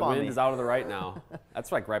picking up on me. Yeah, the wind is out of the right now.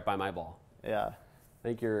 That's like right by my ball. Yeah. I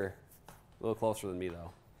think you're a little closer than me,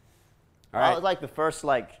 though. All right. That was like the first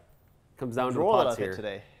comes down to the draw putts that I've here hit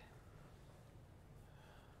today.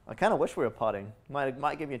 I kind of wish we were putting.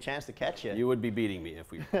 Might give you a chance to catch it. You would be beating me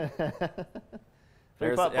if we.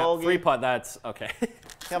 Three putt bogey. 3 putt. That's okay.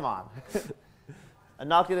 Come on. I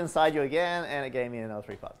knocked it inside you again, and it gave me another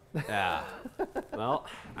 3 putt. Yeah. Well,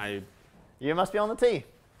 You must be on the tee.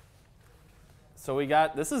 So we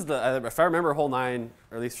got, this is the, if I remember hole 9,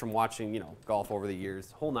 or at least from watching, golf over the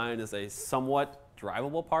years, hole 9 is a somewhat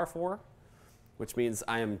drivable par 4, which means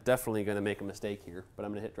I am definitely going to make a mistake here, but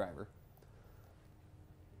I'm going to hit driver.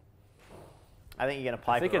 I think you're going to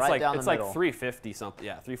pipe it right down the middle. It's like 350 something,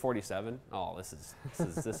 yeah, 347. Oh, this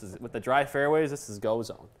is with the dry fairways, this is go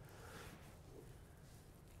zone.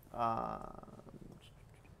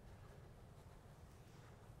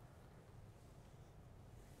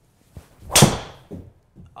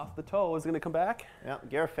 Off the toe is going to come back. Yeah,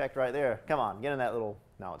 gear effect right there. Come on, get in that little.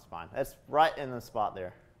 No, it's fine. That's right in the spot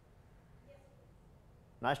there.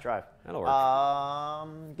 Nice drive. That'll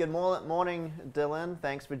work. Good morning, Dylan.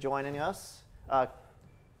 Thanks for joining us.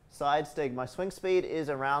 Side stig. My swing speed is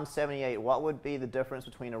around 78. What would be the difference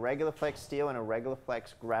between a regular flex steel and a regular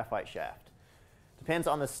flex graphite shaft? Depends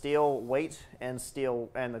on the steel weight and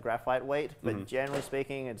the graphite weight, but generally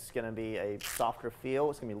speaking, it's going to be a softer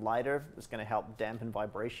feel. It's going to be lighter. It's going to help dampen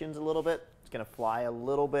vibrations a little bit. It's going to fly a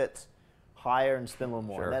little bit higher and spin a little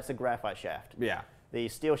more. Sure. That's a graphite shaft. Yeah. The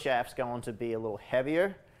steel shaft's going to be a little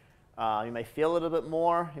heavier. You may feel a little bit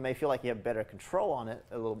more. You may feel like you have better control on it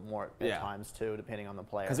a little more at times too, depending on the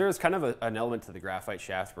player. Because there is kind of an element to the graphite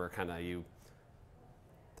shaft where kind of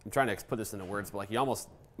I'm trying to put this into words, but like you almost,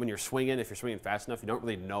 when you're swinging, if you're swinging fast enough, you don't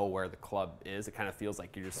really know where the club is. It kind of feels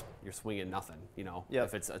like you're swinging nothing,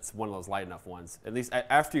 if it's one of those light enough ones. At least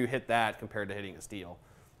after you hit that compared to hitting a steel,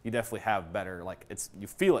 you definitely have better, you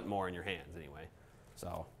feel it more in your hands anyway.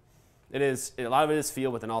 So a lot of it is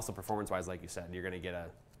feel, but then also performance-wise, like you said, you're going to get a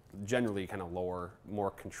generally kind of lower, more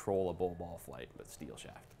controllable ball flight with steel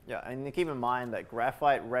shaft. Yeah, and keep in mind that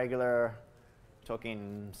graphite regular,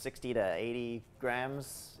 talking 60 to 80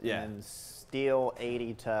 grams, and steel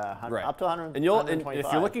 80 to 100, up to 100. And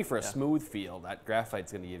if you're looking for a smooth feel, that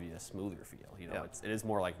graphite's going to give you a smoother feel. It is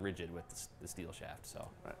more like rigid with the steel shaft. So.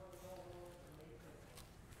 Right.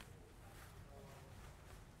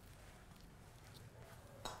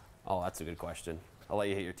 Oh, that's a good question. I'll let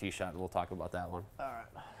you hit your tee shot and we'll talk about that one. All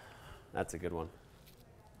right. That's a good one.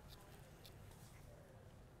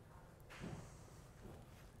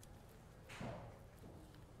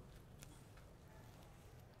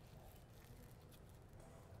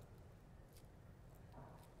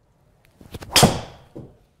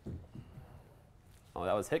 Oh,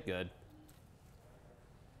 that was hit good.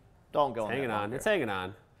 Don't go. It's hanging on. It's hanging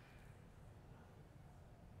on.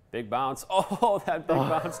 Big bounce. Oh, that big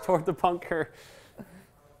bounce toward the bunker.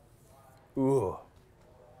 Ooh.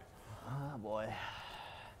 Oh, boy.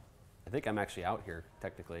 I think I'm actually out here,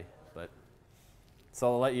 technically. But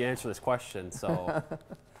so I'll let you answer this question. So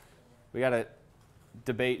we got a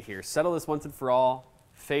debate here. Settle this once and for all.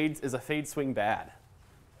 Is a fade swing bad?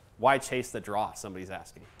 Why chase the draw, somebody's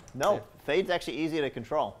asking. No, fade's actually easier to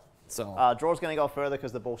control. So draw's going to go further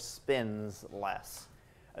because the ball spins less.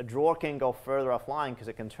 A draw can go further offline because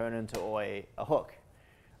it can turn into a hook.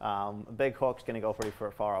 A big hook's going to go pretty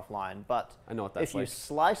far offline. But I know what that's if you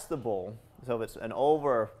slice the ball, so if it's an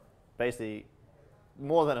over, basically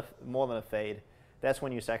more than a fade, that's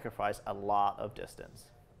when you sacrifice a lot of distance.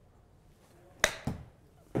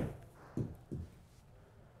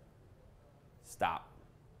 Stop.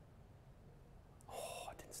 Oh,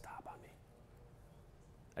 it didn't stop on me.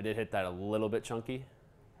 I did hit that a little bit chunky,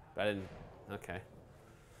 but I didn't. Okay.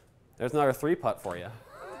 There's another 3-putt for you.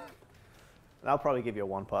 I'll probably give you a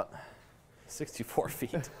 1-putt. 64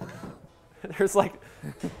 feet. There's like,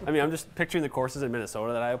 I mean, I'm just picturing the courses in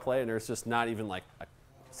Minnesota that I play, and there's just not even like a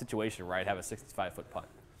situation where I'd have a 65-foot putt.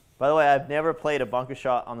 By the way, I've never played a bunker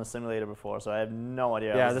shot on the simulator before, so I have no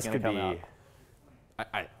idea how this is going to come out.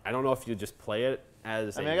 I don't know if you just play it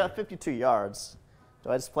as I got 52 yards. Do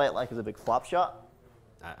I just play it like as a big flop shot?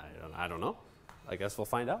 I don't know. I guess we'll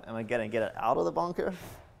find out. Am I going to get it out of the bunker?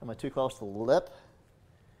 Am I too close to the lip?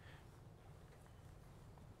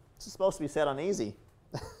 This is supposed to be set on easy.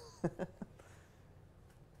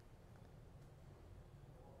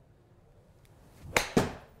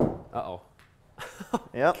 Uh-oh.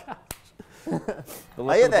 Yep.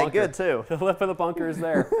 I hit that good, too. The lip of the bunker is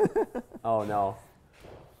there. Oh, no.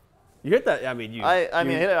 You hit that. I mean, you hit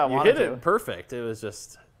it. You hit it perfect. It was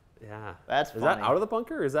just, yeah. That's funny. Is that out of the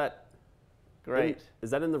bunker? Or is that great?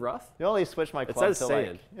 Is that in the rough? You only switch my club to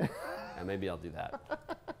sand. Yeah, maybe I'll do that.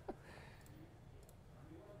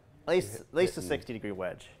 At least a 60-degree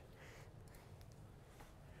wedge.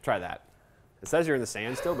 Try that. It says you're in the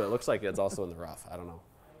sand still, but it looks like it's also in the rough. I don't know.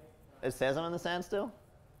 It says I'm in the sand still?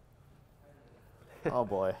 Oh,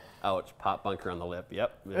 boy. Ouch. Pop bunker on the lip.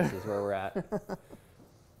 Yep. This is where we're at.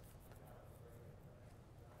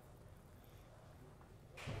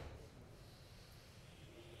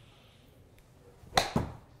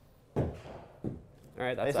 All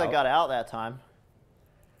right, that's At least out. I got out that time.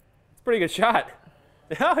 It's a pretty good shot.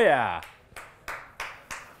 Hell yeah.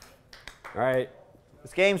 All right.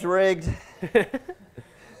 This game's rigged. That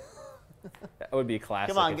would be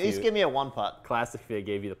classic. Come on, just give me a 1-putt. Classic if they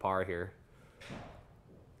gave you the par here.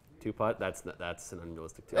 2-putt, that's an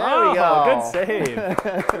unrealistic 2. There we go. Good save.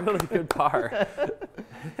 Really good par.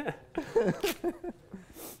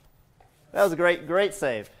 That was a great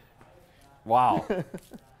save. Wow.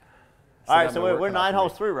 All right, so we're 9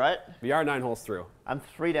 holes through, right? We are 9 holes through. I'm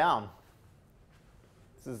 3 down.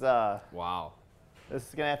 This is wow. This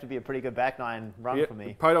is gonna have to be a pretty good back 9 run for me.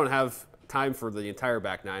 We probably don't have time for the entire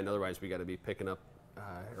back 9. Otherwise, we got to be picking up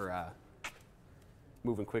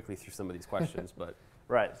moving quickly through some of these questions. But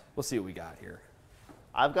right. We'll see what we got here.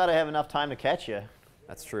 I've got to have enough time to catch you.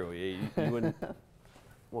 That's true. You wouldn't.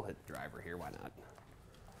 We'll hit driver here. Why not?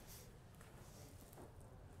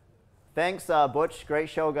 Thanks, Butch. Great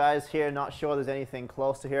show, guys. Here, not sure there's anything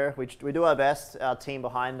close to here. We do our best. Our team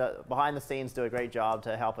behind the scenes do a great job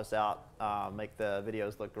to help us out, make the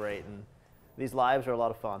videos look great, and these lives are a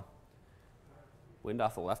lot of fun. Wind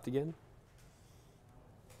off the left again.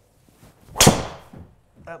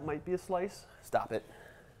 That might be a slice. Stop it.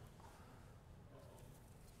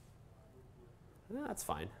 No, that's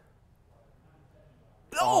fine.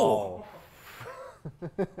 Oh!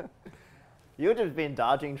 You've just been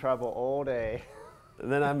dodging trouble all day.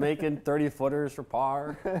 And then I'm making 30-footers for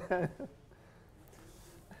par.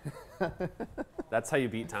 That's how you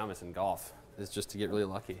beat Thomas in golf, is just to get really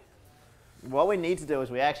lucky. What we need to do is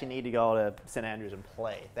we actually need to go to St. Andrews and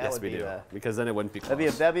play. That yes, would we be do. Because then it wouldn't be close.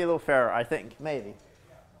 That'd be a little fairer, I think, maybe.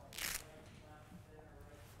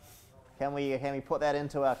 Can we put that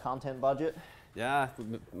into our content budget? Yeah,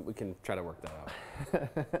 we can try to work that out.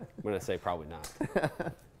 I'm going to say probably not.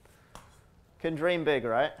 Can dream big,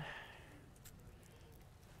 right?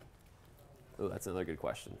 Oh, that's another good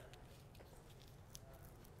question.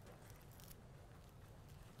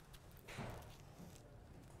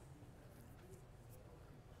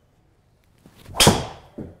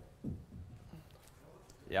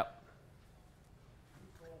 Yep.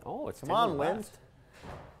 Oh, it's come on, wind.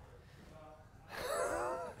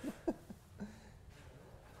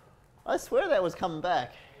 I swear that was coming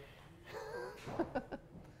back.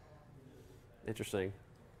 Interesting.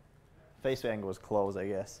 Face angle was closed, I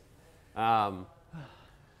guess.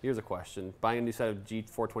 Here's a question. Buying a new set of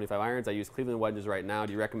G425 irons. I use Cleveland wedges right now.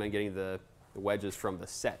 Do you recommend getting the wedges from the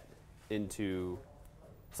set into,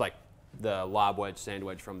 it's like the lob wedge, sand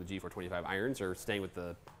wedge from the G425 irons, or staying with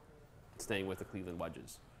the Cleveland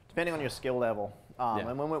wedges? Depending on your skill level. Yeah.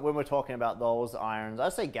 And when we're talking about those irons,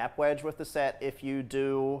 I'd say gap wedge with the set if you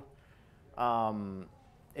do,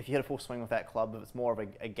 if you hit a full swing with that club, if it's more of a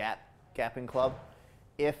gapping club.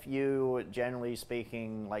 if you, generally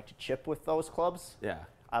speaking, like to chip with those clubs, Yeah.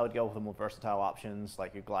 I would go with the more versatile options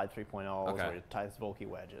like your Glide 3.0s Okay. or your Titus Volkey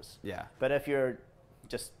wedges. Yeah. But if you're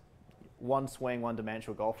just one swing,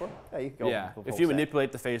 one-dimensional golfer, yeah, you can go Yeah. with If full you set.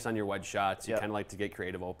 manipulate the face on your wedge shots, you Yep. kind of like to get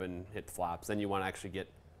creative open, hit the flops. Then you want to actually get,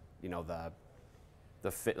 you know, the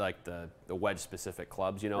fit, like the wedge specific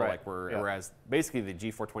clubs, you know, Right. like Yep. whereas basically the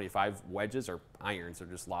G425 wedges are irons, they're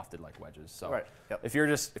just lofted like wedges. So Right. Yep. if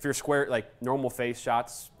you're square, like normal face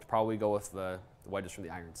shots, probably go with the wedges from the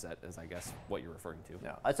iron set, is I guess what you're referring to.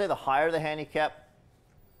 Yeah, I'd say the higher the handicap,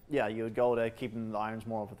 yeah, you would go to keeping the irons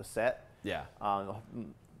more with the set. Yeah.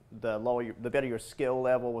 The lower, the better your skill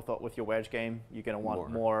level with your wedge game, you're going to want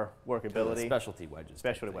more workability. Specialty wedges.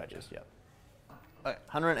 Specialty wedges, yeah. All right,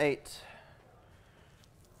 108.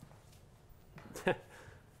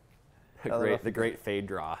 The great fade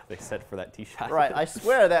draw they said for that tee shot. Right, I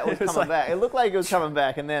swear that was It was coming like- back. It looked like it was coming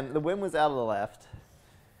back, and then the wind was out of the left.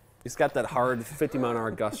 He's got that hard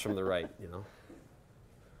 50-mile-an-hour gust from the right, you know.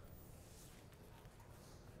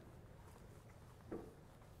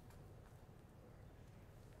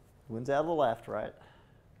 Wind's out of the left, right?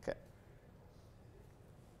 Okay.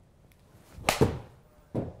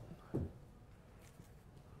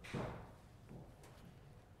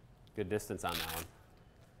 Good distance on that one.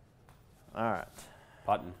 All right.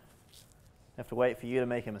 Putting. Have to wait for you to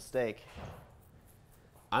make a mistake.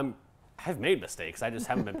 I've made mistakes. I just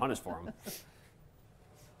haven't been punished for them.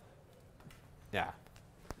 Yeah.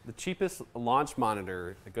 The cheapest launch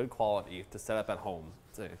monitor, a good quality to set up at home.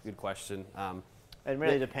 It's a good question. It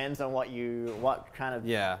really depends on what kind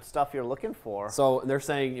of stuff you're looking for. So they're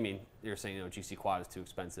saying, I mean, you're saying, you know, GC Quad is too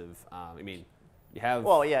expensive. I mean, you have.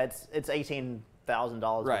 Well, yeah, it's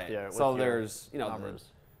 $18,000. Right. With so your there's, you know, numbers.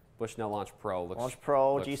 Bushnell Launch Pro looks. Launch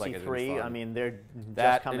Pro, looks like it'd be GC3. fun. I mean, they're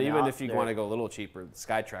that, just coming and even out. if you want to go a little cheaper,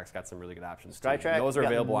 Skytrack's got some really good options too. Skytrack, And those are you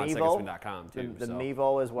got available on Mevo. secondswing.com too. The so.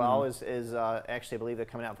 Mevo as well is actually, I believe they're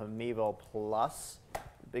coming out for Mevo Plus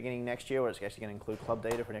beginning next year, where it's actually going to include club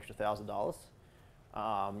data for an extra $1,000.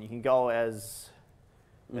 You can go as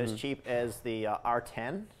cheap as the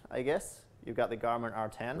R10, I guess. You've got the Garmin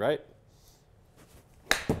R10. Right.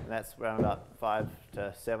 And that's around about $500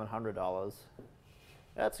 to $700.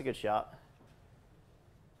 That's a good shot.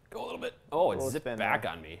 Go a little bit. Oh, it Little zipped spin back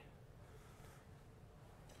there. on me.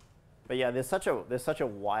 But yeah, there's such a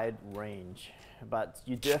wide range, but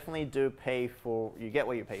you definitely do pay for. You get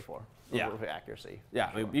what you pay for. For accuracy.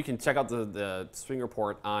 Yeah, I mean, you can check out the swing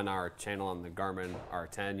report on our channel on the Garmin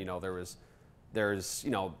R10. You know, there's,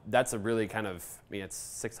 you know, that's a really kind of, I mean, it's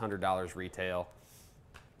 $600 retail.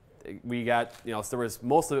 We got, you know, so there was,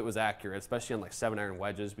 most of it was accurate, especially on like 7-iron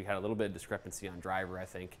wedges. We had a little bit of discrepancy on driver, I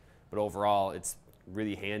think, but overall, it's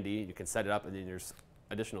really handy. You can set it up, and then there's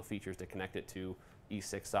additional features to connect it to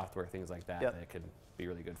E6 software, things like that, that could be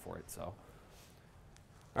really good for it. So.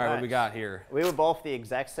 All right, what do we got here? We were both the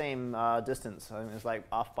exact same distance. I mean, it's like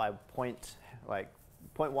off by 0.1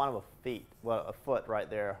 of a feet, well, a foot right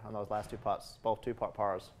there on those last two putts, both two-part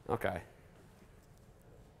pars. Okay.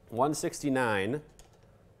 169.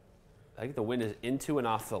 I think the wind is into and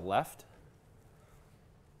off the left.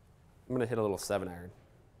 I'm going to hit a little 7-iron.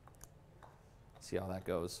 See how that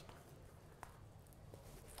goes.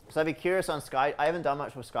 So I'd be curious on Sky. I haven't done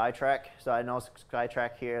much with Skytrack, so I know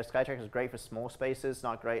Skytrack here. Skytrack is great for small spaces,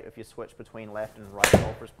 not great if you switch between left and right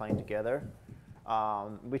golfers playing together.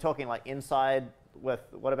 We're talking like inside with,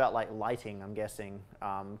 what about like lighting, I'm guessing.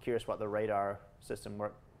 Curious what the radar system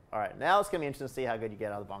works. All right, now it's going to be interesting to see how good you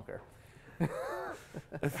get out of the bunker.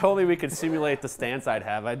 If only we could simulate the stance I'd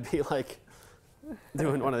have, I'd be like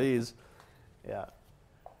doing one of these. Yeah.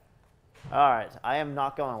 All right, I am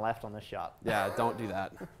not going left on this shot. Yeah, don't do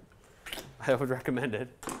that. I would recommend it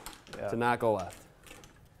to not go left.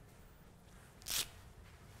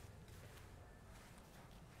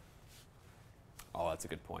 Oh, that's a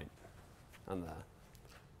good point. On the,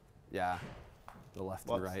 the left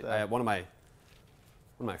and right. One of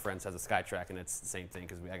my friends has a Skytrack, and it's the same thing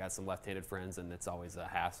because I got some left-handed friends, and it's always a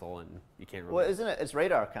hassle, and you can't really. Well, isn't it? It's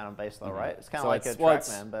radar kind of based though, right? It's kind of like a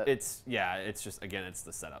TrackMan, but it's just again, it's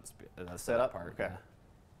the setup part. Okay. Yeah.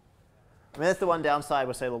 I mean, that's the one downside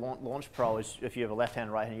with, say, the Launch Pro is if you have a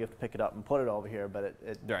left-hand, right-hand, you have to pick it up and put it over here, but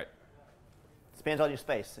it Right. depends on your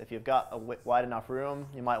space. If you've got a wide enough room,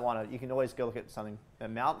 you might want to, you can always go look at something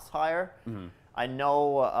that mounts higher. I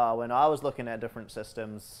know when I was looking at different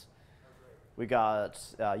systems, we got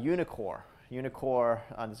Unicore. Unicore,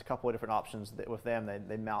 there's a couple of different options with them.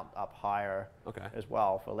 They mount up higher as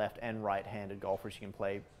well for left and right-handed golfers. You can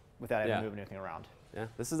play without having to move anything around. Yeah,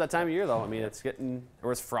 this is that time of year, though. I mean, it's getting, there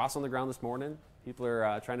was frost on the ground this morning. People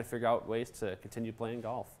are trying to figure out ways to continue playing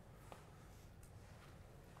golf.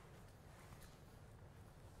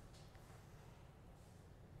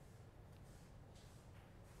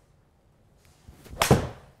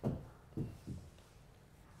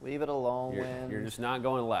 Leave it alone, wind. You're just not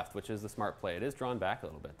going left, which is the smart play. It is drawn back a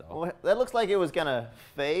little bit, though. Well, that looks like it was going to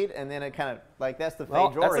fade, and then it kind of, like, that's the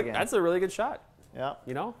fade draw again. That's a really good shot. Yeah.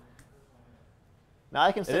 You know? Now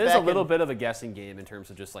I can sit back. It is a little bit of a guessing game in terms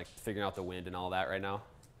of just, like, figuring out the wind and all that right now.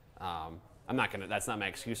 I'm not going to, that's not my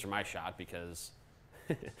excuse for my shot because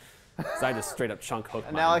I just straight up chunk hook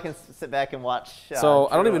mine. Now I can sit back and watch. So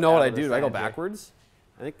I don't even know what I do. Do I go backwards?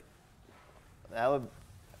 I think. That would,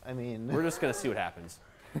 I mean. We're just going to see what happens.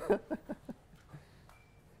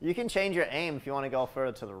 You can change your aim if you want to go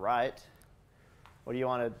further to the right. What do you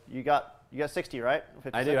want to? You got 60, right?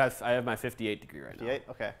 56? I do have. I have my 58 degree right 58?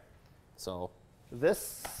 now. Okay. So.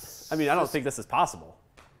 This. I mean, I don't think this is possible.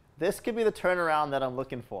 This could be the turnaround that I'm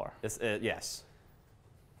looking for. Yes.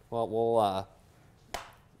 Well, we'll.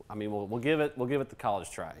 I mean, we'll give it the college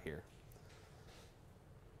try here.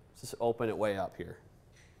 Let's just open it way up here.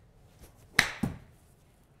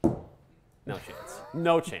 No chance.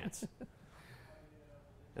 No chance.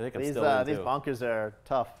 I think I'm still in these bunkers are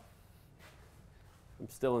tough. I'm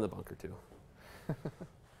still in the bunker too.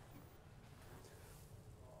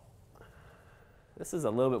 This is a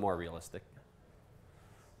little bit more realistic.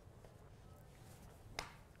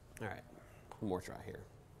 All right, one more try here.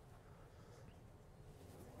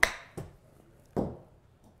 All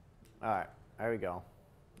right, there we go.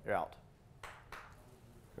 You're out.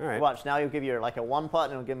 All right. Watch, now you'll give you like a 1 putt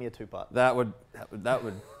and it'll give me a 2 putt. That would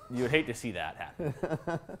you would hate to see that happen.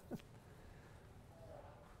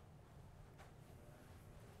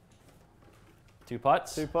 Two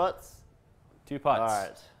putts? 2 putts. 2 putts. All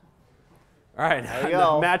right. All right, there you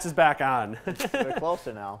go. The match is back on. We're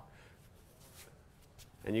closer now.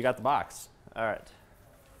 And you got the box. All right.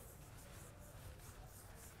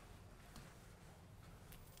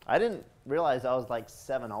 I didn't realize I was like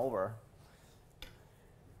 7 over.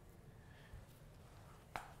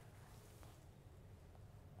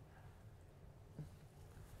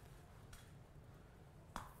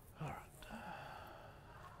 All right.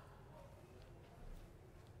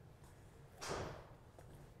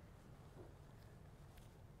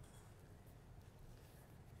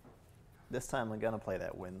 This time I'm gonna play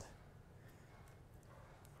that wind.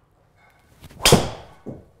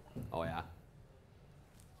 Oh yeah.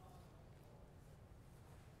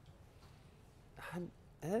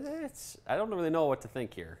 I don't really know what to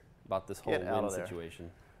think here about this whole wind situation.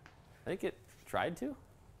 I think it tried to.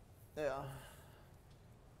 Yeah.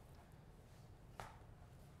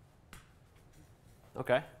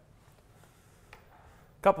 Okay. A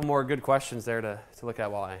couple more good questions there to look at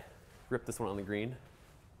while I rip this one on the green.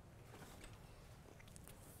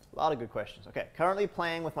 A lot of good questions. Okay, currently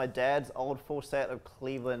playing with my dad's old full set of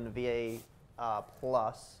Cleveland VA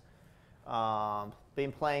Plus.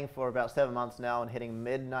 Been playing for about 7 months now and hitting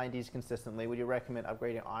mid-90s consistently. Would you recommend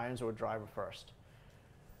upgrading irons or driver first?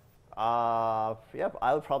 Yep,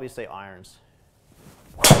 I would probably say irons.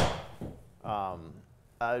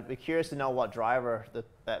 I'd be curious to know what driver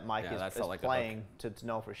that Mike is playing to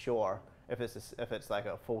know for sure if it's like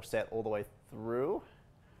a full set all the way through.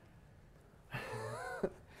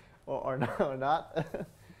 or not.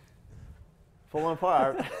 Falling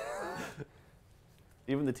apart.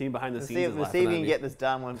 Even the team behind the scenes is laughing see if you at can me. get this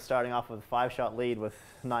done when starting off with a 5-shot lead with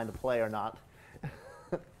 9 to play or not.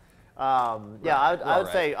 Yeah, I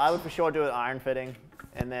would say I would for sure do an iron fitting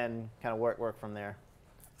and then kind of work from there.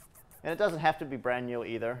 And it doesn't have to be brand new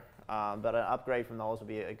either, but an upgrade from those would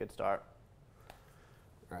be a good start.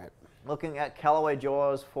 All right. Looking at Callaway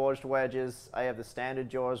jaws, forged wedges, I have the standard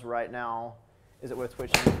jaws right now. Is it worth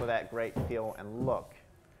switching for that great feel and look?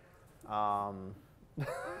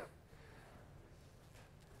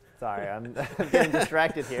 Sorry, I'm getting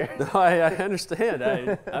distracted here. No, I understand. I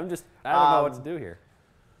don't know what to do here.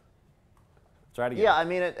 Try it again. Yeah, I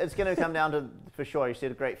mean, it's going to come down to, for sure, you see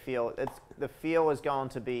the great feel. The feel is going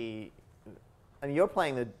to be, and you're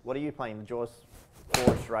playing what are you playing? The Jaws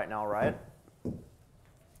Forged right now, right? Is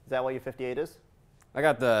that what your 58 is? I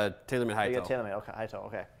got the TaylorMade high toe. You got TaylorMade, okay, high toe,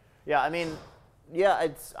 okay. Yeah, I mean, yeah,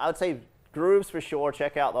 I would say grooves for sure.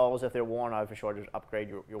 Check out those if they're worn. I would for sure just upgrade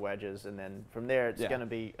your wedges, and then from there it's going to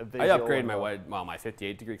be a visual. I upgrade my wedge, well, my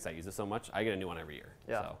 58 degree because I use it so much. I get a new one every year.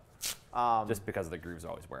 Yeah. So, just because the grooves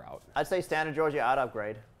always wear out. I'd say standard Georgia, I'd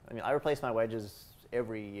upgrade. I mean, I replace my wedges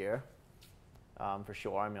every year, for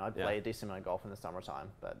sure. I mean, I play a decent amount of golf in the summertime,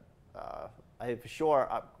 but I for sure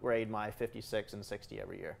upgrade my 56 and 60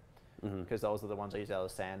 every year because those are the ones I use out of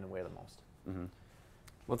the sand and wear the most. Mm-hmm.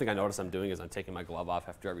 One thing I notice I'm doing is I'm taking my glove off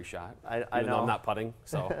after every shot. I know. Even though I'm not putting,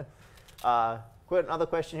 so. Another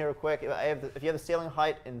question here real quick. If you have the ceiling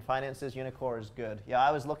height in finances, Unicore is good. Yeah,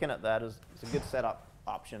 I was looking at that. It's a good setup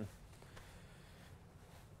option.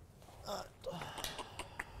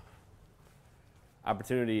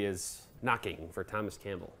 Opportunity is knocking for Thomas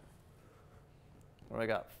Campbell. What do I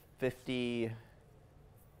got?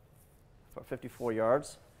 54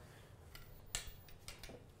 yards.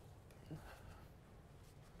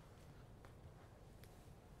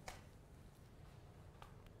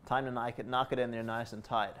 Time to knock it in there nice and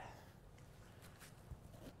tight.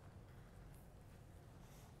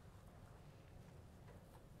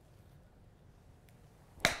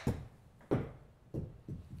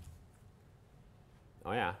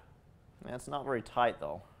 Oh, yeah. Man, it's not very tight,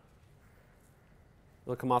 though.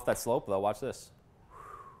 It'll come off that slope, though. Watch this.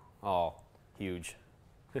 Oh, huge.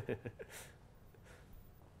 All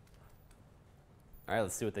right,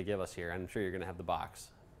 let's see what they give us here. I'm sure you're going to have the box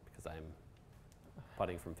because I'm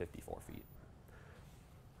putting from 54 feet.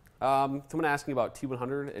 Someone asking about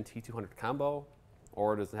T100 and T200 combo,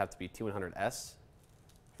 or does it have to be T100S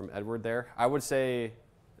from Edward there? I would say,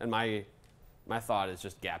 and my thought is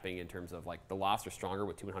just gapping in terms of like the lofts are stronger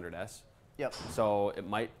with T100S. Yep. So it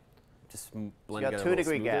might just blend together. You got 2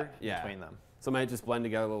 degree smoother. gap Yeah. between them. So it might just blend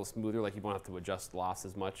together a little smoother, like you won't have to adjust lofts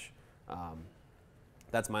as much.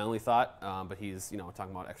 That's my only thought, but he's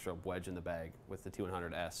talking about extra wedge in the bag with the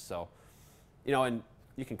T100S. So, and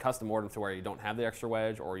you can custom order them to where you don't have the extra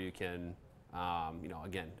wedge, or you can,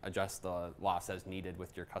 again, adjust the lofts as needed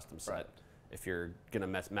with your custom set. Right. If you're gonna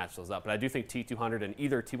match those up. But I do think T200 and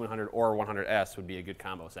either T100 or 100S would be a good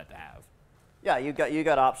combo set to have. Yeah, you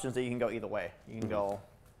got options that you can go either way. You can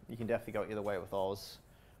you can definitely go either way with those.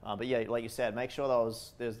 But yeah, like you said, make sure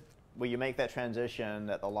where you make that transition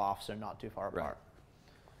that the lofts are not too far apart.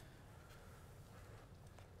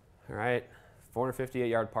 All right,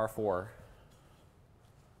 458-yard par 4.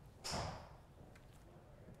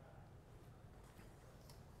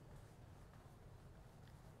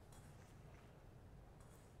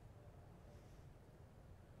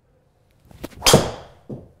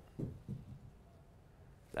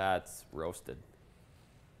 That's roasted.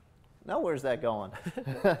 Now where's that going?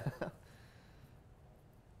 All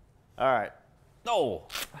right. No.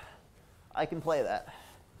 I can play that.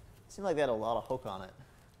 Seemed like they had a lot of hook on it.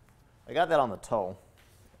 I got that on the toe.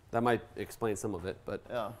 That might explain some of it, but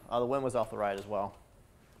Yeah. The wind was off the right as well.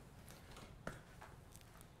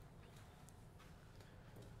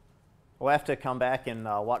 We'll have to come back and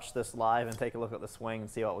watch this live and take a look at the swing and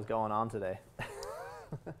see what was going on today.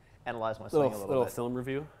 Analyze my swing a little bit. Film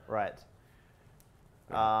review. Right.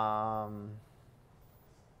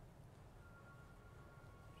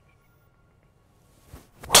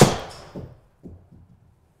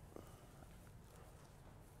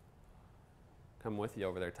 Come with you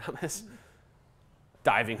over there, Thomas.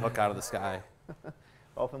 Diving hook out of the sky.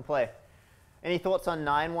 Open play. Any thoughts on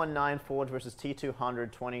 919 Forge versus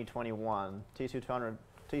T200 2021?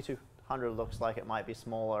 T200 looks like it might be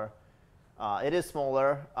smaller. It is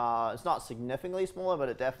smaller. It's not significantly smaller,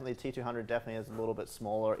 but T200 definitely is a little bit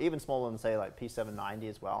smaller, even smaller than say like P790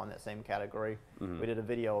 as well in that same category. Mm-hmm. We did a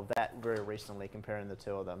video of that very recently comparing the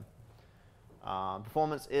two of them.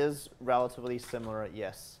 Performance is relatively similar,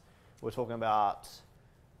 yes. We're talking about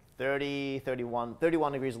 31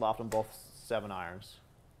 degrees loft on both 7 irons.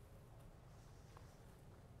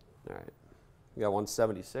 All right. We got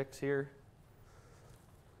 176 here.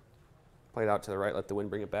 Play it out to the right, let the wind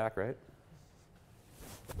bring it back, right?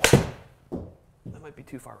 That might be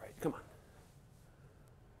too far right. Come on.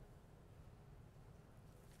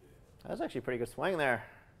 That's actually a pretty good swing there.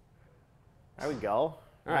 There we go.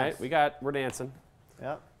 All right, we're dancing.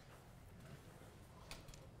 Yep.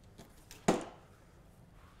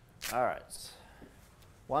 All right.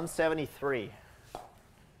 173.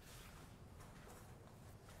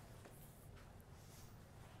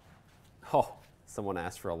 Oh, someone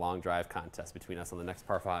asked for a long drive contest between us on the next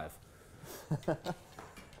par 5.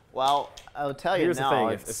 Well, I'll tell you Here's now.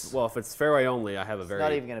 the thing. If it's fairway only, I have a very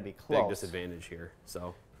not even going to be close. big disadvantage here.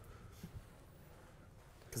 So,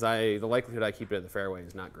 because the likelihood I keep it at the fairway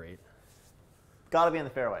is not great. Got to be in the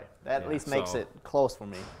fairway. That at least makes it close for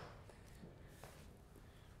me.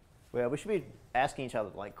 Well, we should be asking each other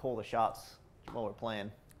to like call the shots while we're playing,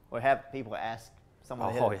 or have people ask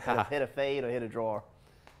someone to hit a fade or hit a draw.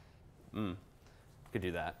 Could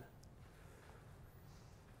do that.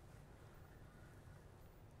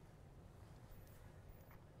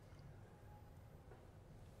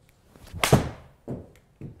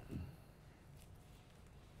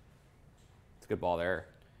 It's a good ball there.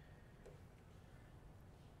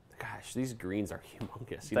 Gosh, these greens are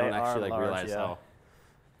humongous. You don't actually realize how.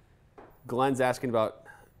 Glenn's asking about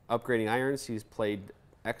upgrading irons. He's played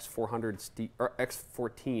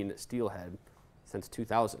X14 steelhead since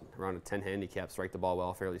 2000, around a 10 handicap, strike the ball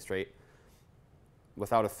well, fairly straight.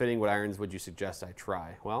 Without a fitting, what irons would you suggest I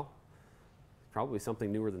try? Well, probably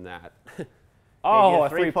something newer than that. Yeah, Oh, a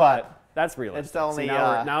three 3-putt. putt. That's realistic. It's only, See,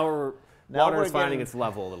 now now water we're is finding getting- its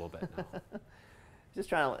level a little bit now. Just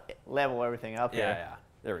trying to level everything up Yeah, here. yeah.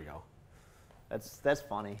 There we go. That's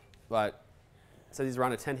funny. But says he's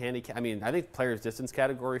around a 10 handicap. I mean, I think player's distance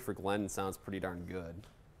category for Glenn sounds pretty darn good.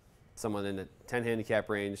 Someone in the 10 handicap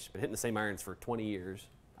range, been hitting the same irons for 20 years.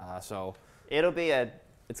 So It'll be a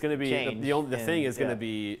it's going to be change the thing is going yeah. to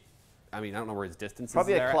be. I mean, I don't know where his distance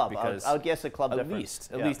probably is. a there club. because I would guess a club at difference.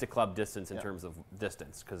 least a club distance in Yeah. terms of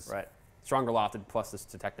distance because Right. stronger lofted plus this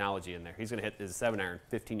to technology in there. He's going to hit his 7-iron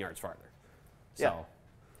 15 yards farther. So Yeah.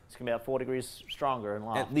 It's going to be about 4 degrees stronger in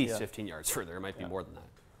loft. at least yeah. 15 yards further. It might be more than that.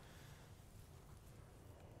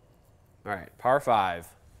 All right, par 5.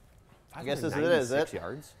 I guess this is it. 6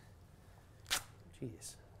 yards.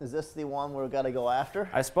 Jeez. Is this the one we've got to go after?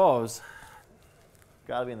 I suppose.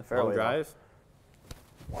 Got to be in the fairway. Long though. drive.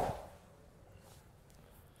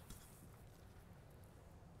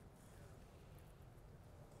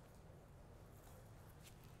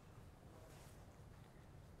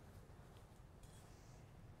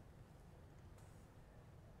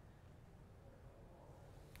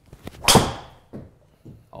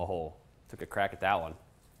 Oh, took a crack at that one.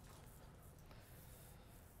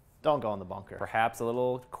 Don't go in the bunker. Perhaps a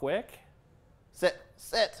little quick. Sit,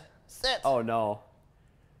 sit, sit. Oh no.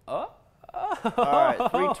 Oh. All right,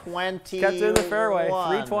 320. Kept it in the fairway.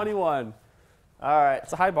 321. All right.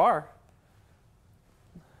 It's a high bar.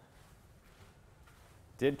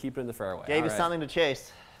 Did keep it in the fairway. Gave All you right. something to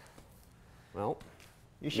chase. Well,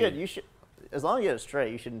 You should. You should. As long as you get it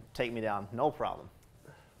straight, you should take me down. No problem.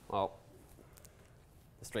 well,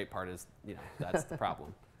 the straight part is, that's the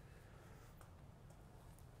problem.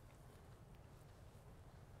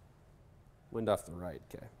 Wind off the right,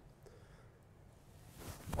 okay.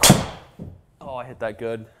 Oh, I hit that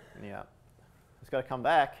good. Yeah. It's got to come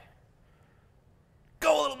back.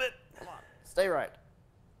 Go a little bit. Come on. Stay right.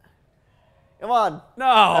 Come on.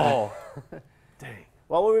 No. Dang.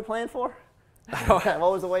 What were we playing for? What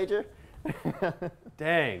was the wager?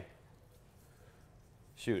 Dang.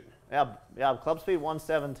 Shoot. Yeah. Club speed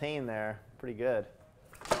 117 there. Pretty good.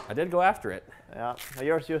 I did go after it. Yeah.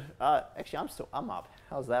 Now actually, I'm up.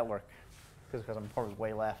 How does that work? Because I'm probably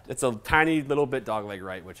way left. It's a tiny little bit dogleg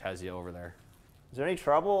right, which has you over there. Is there any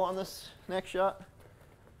trouble on this next shot?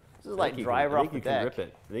 This is I like think you driver can, off the I think you can deck. rip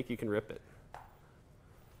it. I think you can rip it.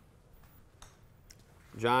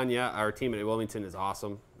 John, yeah, our team at Wilmington is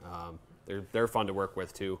awesome. They're fun to work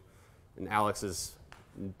with too, and Alex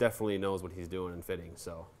definitely knows what he's doing and fitting.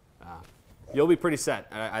 So you'll be pretty set.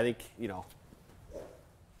 I think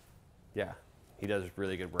yeah, he does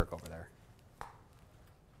really good work over there.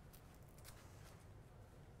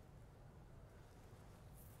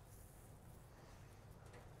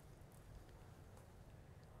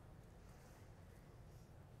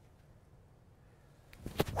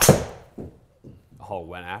 Oh,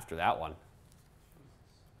 went after that one.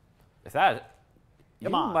 If that, you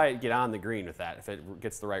Come on. might get on the green with that if it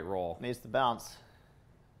gets the right roll. Needs to bounce.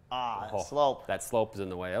 Ah, Oh, slope. That slope is in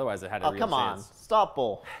the way. Otherwise, it had a Oh, real come on. chance. Stop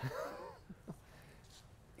bull.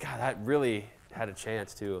 God, that really had a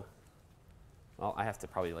chance too. Well, I have to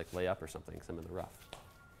probably lay up or something because I'm in the rough.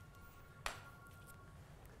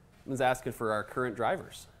 Someone's asking for our current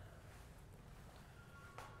drivers.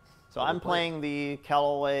 So I'm playing the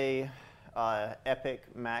Callaway Epic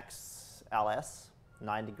Max LS,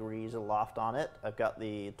 9 degrees of loft on it. I've got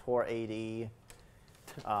the Tour 80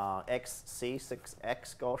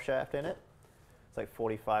 XC6X golf shaft in it. It's like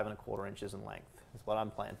 45¼ inches in length. That's what I'm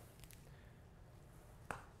playing.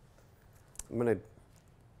 I'm gonna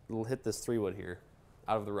hit this 3-wood here,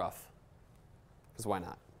 out of the rough. Because why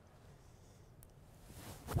not?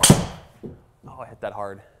 Oh, I hit that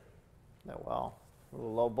hard. Oh, well, a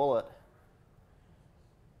little low bullet.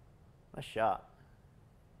 Nice shot.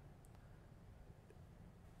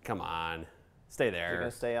 Come on, stay there. You're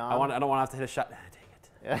gonna stay on? I don't want to have to hit a shot.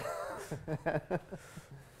 Dang it. Yeah.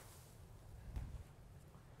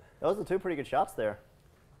 Those are 2 pretty good shots there.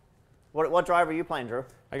 What driver are you playing, Drew?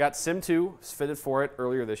 I got Sim 2 fitted for it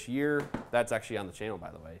earlier this year. That's actually on the channel,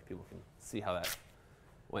 by the way. People can see how that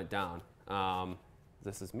went down.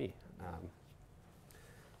 This is me.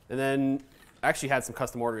 And then I actually had some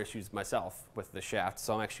custom order issues myself with the shaft,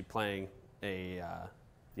 so I'm actually playing the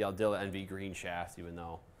Aldila NV green shaft, even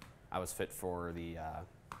though I was fit for the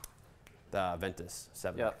Ventus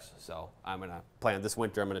 7X. Yep. So I'm going to play on this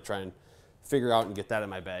winter. I'm going to try and figure out and get that in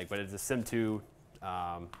my bag. But it's a Sim 2,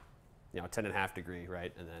 10.5 degree,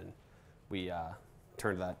 right? And then we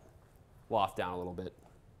turned that loft down a little bit.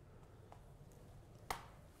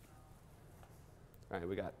 All right,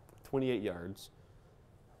 we got 28 yards.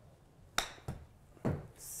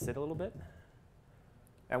 sit a little bit.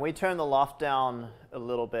 And we turned the loft down a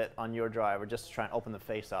little bit on your driver just to try and open the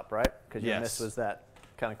face up, right? Because your miss was that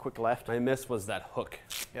kind of quick left. My miss was that hook.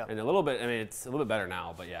 Yeah. And a little bit, I mean, it's a little bit better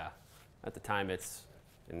now, but yeah, at the time it's,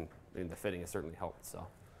 in the fitting, it certainly helped, so.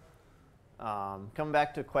 Coming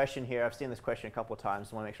back to a question here, I've seen this question a couple of times,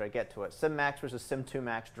 so I want to make sure I get to it. Sim Max versus Sim 2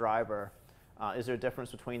 Max driver. Is there a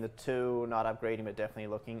difference between the two? Not upgrading, but definitely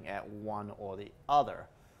looking at one or the other.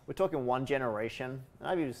 We're talking one generation. And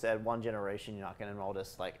I've even said one generation, you're not going to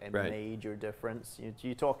notice like a major difference.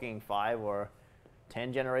 You're talking 5 or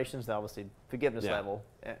 10 generations, obviously forgiveness level.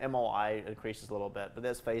 MOI increases a little bit, but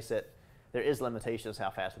let's face it, there is limitations how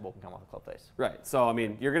fast the ball can come off the club face. Right, so I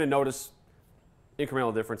mean, you're going to notice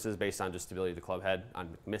incremental differences based on just stability of the club head on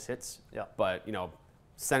miss hits. Yeah. But, you know,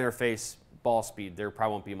 center face, ball speed, there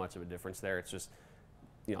probably won't be much of a difference there. It's just,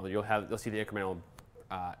 you know, you'll see the incremental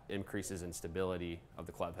increases in stability of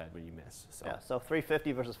the club head when you miss. So. Yeah, so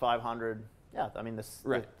 350 versus 500. Yeah, I mean, the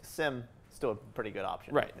Sim still a pretty good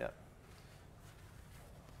option. Right. Yeah.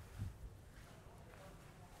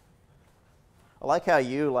 I like how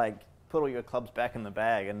you like put all your clubs back in the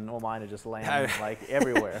bag, and all mine are just laying like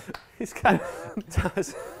everywhere. He's got.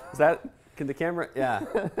 Is that? Can the camera? Yeah.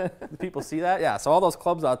 Do people see that? Yeah. So all those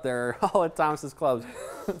clubs out there, all of Thomas's clubs,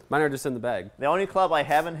 mine are just in the bag. The only club I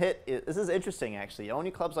haven't hit, this is interesting actually, the only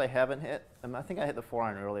clubs I haven't hit, I think I hit the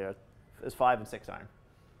 4-iron earlier, is 5 and 6-iron.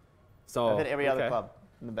 So I've hit every other club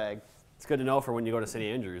in the bag. It's good to know for when you go to St.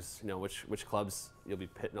 Andrews, you know, which clubs you'll be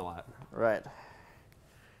hitting a lot. Right.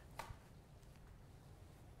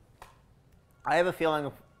 I have a feeling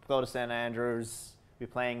if we go to St. Andrews, be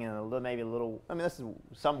playing in a little, maybe a little, I mean, this is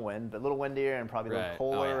some wind, but a little windier and probably a little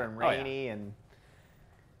colder and rainy and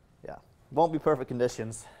yeah, won't be perfect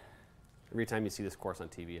conditions. Every time you see this course on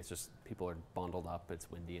TV, it's just people are bundled up, it's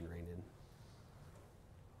windy and raining.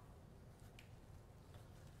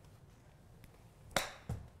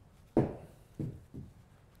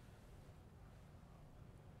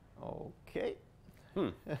 Okay.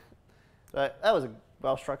 That was a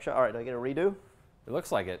well structured. All right, do I get a redo? It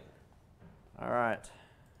looks like it. All right.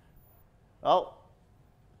 Oh.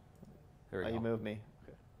 There we go. You moved me.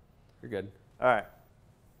 Okay. You're good. All right.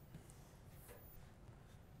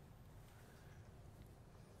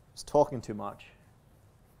 Just talking too much.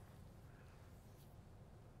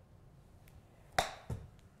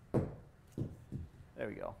 There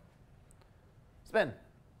we go. Spin.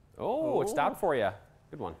 Oh, it stopped for you.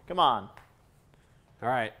 Good one. Come on. All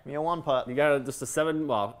right. Give me a 1 putt. You got just a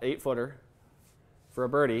 8-footer for a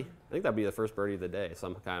birdie. I think that'd be the first birdie of the day.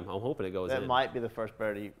 So I'm hoping it goes in. That might be the first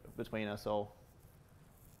birdie between us all.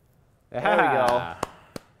 Yeah. There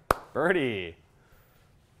we go. Birdie.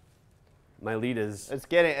 My lead is. It's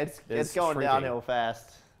going shrinking. downhill fast.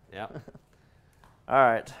 Yep. All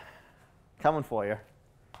right. Coming for you.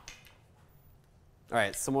 All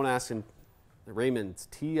right. Someone asking, Raymond's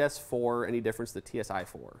TS4, any difference to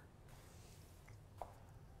TSI4?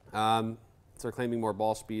 So they're claiming more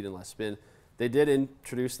ball speed and less spin. They did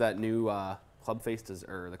introduce that new club face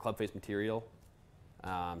the club face material.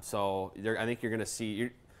 So I think you're going to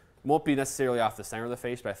see, won't be necessarily off the center of the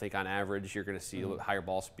face, but I think on average you're going to see a little bit higher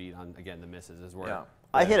ball speed on, again, the misses as well. Yeah.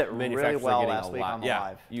 I hit it really well last week on the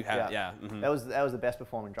live. You have, yeah. Mm-hmm. That was the best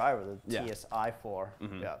performing driver, the TSI4.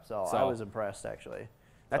 Mm-hmm. Yeah, so I was impressed actually.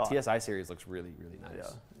 That TSI series looks really, really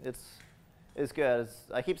nice. Yeah, it's good.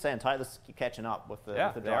 I keep saying Titleist keep catching up with the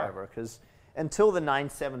driver because until the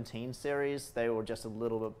 917 series they were just a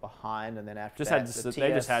little bit behind, and then after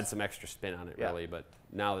they just had some extra spin on it really. But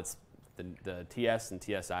now it's the TS and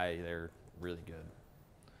TSI, they're really good.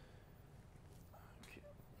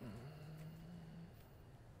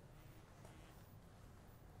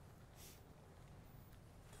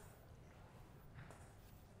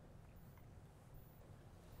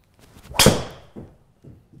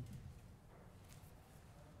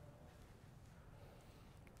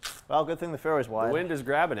 Well, good thing the fairway's wide. The wind is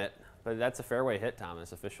grabbing it, but that's a fairway hit,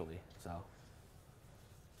 Thomas, officially. So,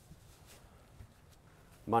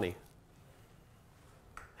 money.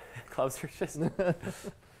 Clubs are just.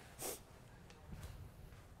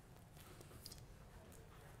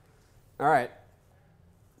 All right.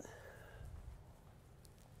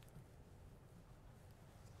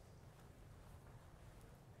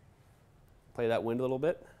 Play that wind a little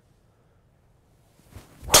bit.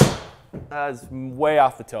 That's way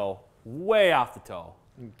off the toe. Way off the toe.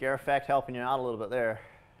 Garifact helping you out a little bit there.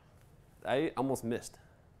 I almost missed.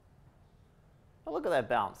 Oh, look at that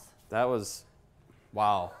bounce. That was,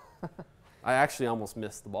 wow. I actually almost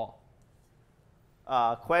missed the ball.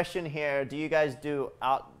 Question here, do you guys do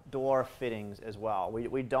outdoor fittings as well?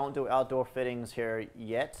 We don't do outdoor fittings here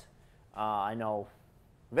yet. I know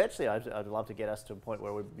Eventually, I'd love to get us to a point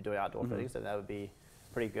where we'd be doing outdoor fittings, and that would be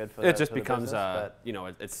pretty good for it just for the becomes, business, you know,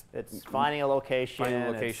 it's finding a location.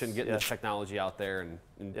 getting the technology out there, and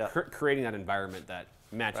creating that environment that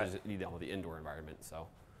matches you know, the indoor environment. So, all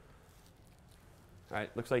right,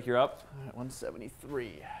 looks like you're up. All right,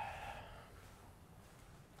 173.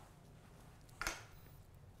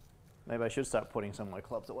 Maybe I should start putting some of my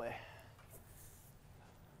clubs away.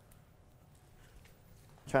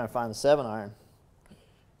 Trying to find the 7-iron.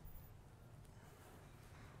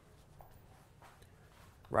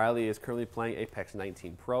 Riley is currently playing Apex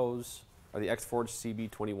 19 Pros. Are the X-Forge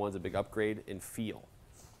CB21s a big upgrade in feel?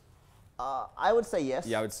 I would say yes.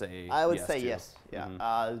 Yeah, I would say I would yes say too. yes.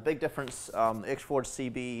 Yeah. The big difference, X-Forge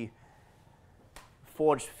CB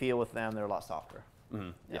forged feel with them, they're a lot softer.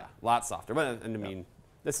 Yeah, a lot softer. But and I mean,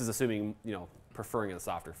 this is assuming, you know, preferring a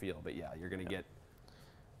softer feel. But yeah, you're going to get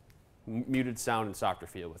muted sound and softer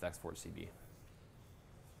feel with X-Forge CB.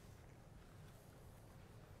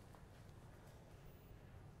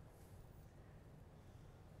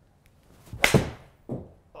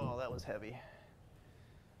 Oh, that was heavy.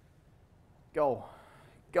 Go.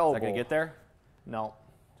 Go, Is that going to get there? No.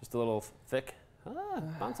 Just a little thick?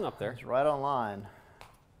 Bouncing up there. It's right on line.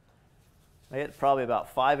 I hit probably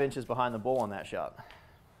about 5 inches behind the bull on that shot.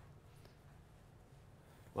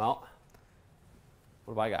 Well,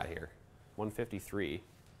 what have I got here? 153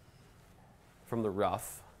 from the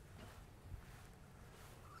rough.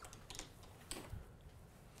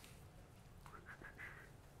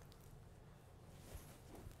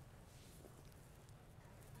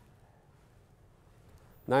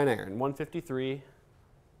 Nine iron, 153,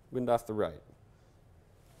 wind off the right.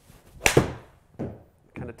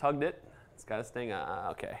 Kind of tugged it. It's got a sting.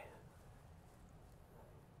 Okay.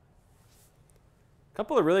 A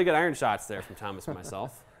couple of really good iron shots there from Thomas and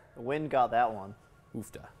myself. The wind got that one.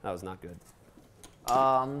 Oofta. That was not good.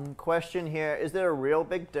 Question here, is there a real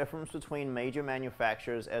big difference between major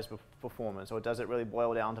manufacturers as performance, or does it really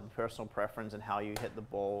boil down to personal preference and how you hit the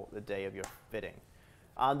ball the day of your fitting?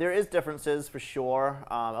 There is differences for sure.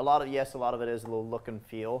 A lot of it is a little look and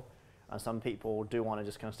feel. Some people do want to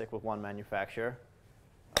just kind of stick with one manufacturer.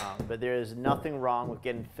 But there is nothing wrong with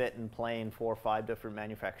getting fit and playing 4 or 5 different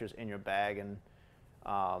manufacturers in your bag and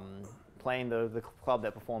playing the club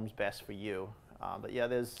that performs best for you. But yeah,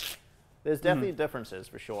 there's definitely differences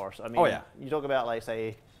for sure. So I mean, you talk about, like,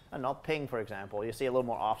 say, I don't know, ping, for example. You see a little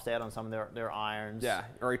more offset on some of their irons. Yeah,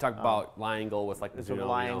 or you talk about line angle with, like, Mizuno.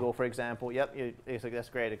 Line angle, for example. Yep, that's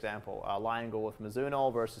a great example. Line angle with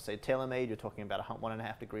Mizuno versus, say, TaylorMade, you're talking about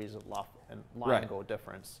 1.5 degrees of line angle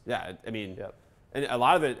difference. Yeah, I mean, and a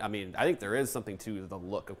lot of it, I mean, I think there is something to the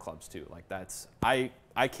look of clubs too. Like, that's, I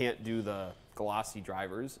can't do the glossy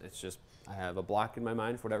drivers. It's just, I have a block in my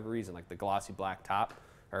mind for whatever reason, like the glossy black top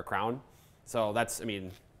or crown. So that's, I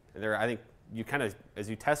mean, I think you kind of, as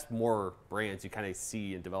you test more brands, you kind of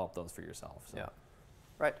see and develop those for yourself. So. Yeah,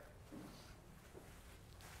 right.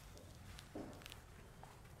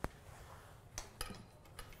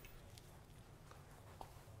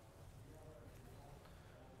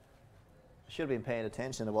 Should have been paying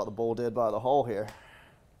attention to what the bull did by the hole here.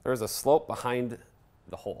 There's a slope behind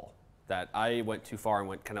the hole that I went too far and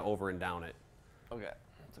went kind of over and down it. Okay.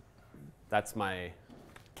 That's my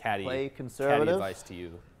caddy advice to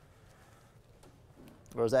you.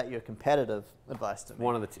 Or is that your competitive advice to me?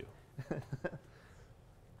 One of the two.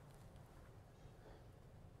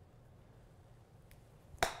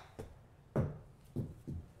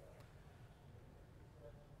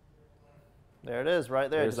 There it is,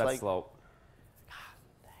 right there. There's just that slope.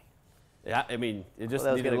 Yeah, I mean, it just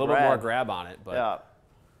Well, needed a little bit more grab on it, but yeah.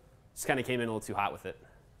 just kind of came in a little too hot with it.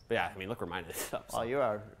 But yeah, I mean, look where mine is up. So. Oh, you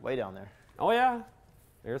are way down there. Oh, yeah.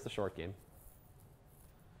 There's the short game.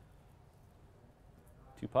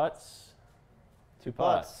 2 putts. 2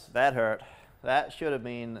 putts. That hurt. That should have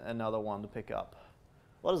been another one to pick up.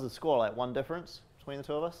 What is the score, like 1 difference between the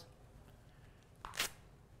two of us?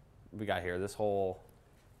 We got here, this hole.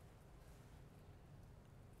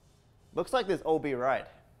 Looks like there's OB right.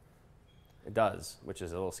 It does, which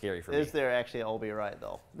is a little scary for me. Is there actually an OB right,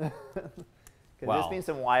 though? Because Wow. there's been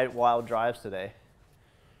some wild drives today.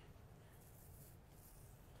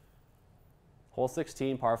 Hole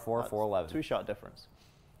 16, par 4, 411. 2-shot difference.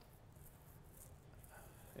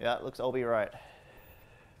 Yeah, it looks OB right.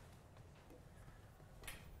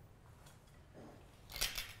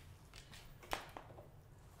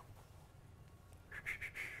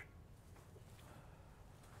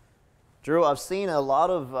 Drew, I've seen a lot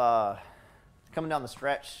of, coming down the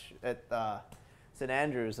stretch at St.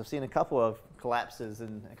 Andrews, I've seen a couple of collapses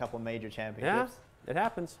in a couple of major championships. Yeah, it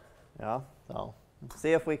happens. Yeah, so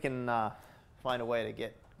see if we can find a way to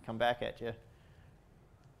get come back at you.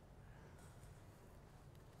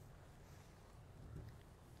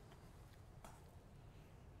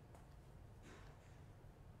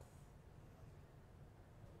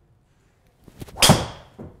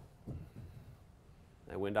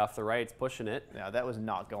 That wind off the right, it's pushing it. Yeah, that was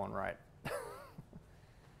not going right.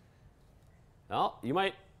 Oh, you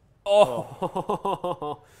might.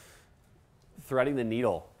 Oh, threading the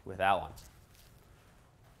needle with that one.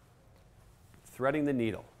 Threading the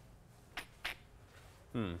needle.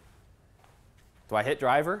 Do I hit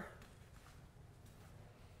driver?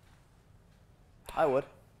 I would.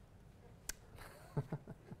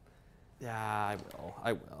 Yeah, I will.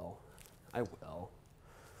 I will. I will.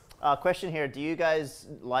 Question here, do you guys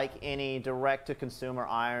like any direct-to-consumer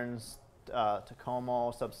irons,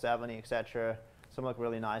 Tacoma, sub 70, etc.? Some look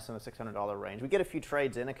really nice in the $600 range. We get a few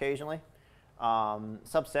trades in occasionally.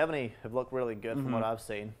 Sub 70 have looked really good from what I've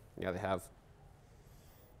seen. Yeah, they have.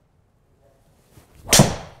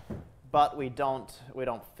 But we don't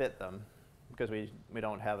fit them because we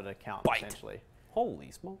don't have an account, Bite. essentially.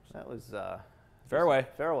 Holy smokes. That was Fairway.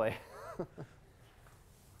 fairway.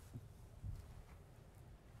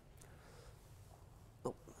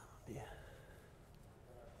 Oh, yeah.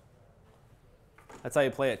 That's how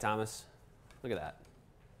you play it, Thomas. Look at that.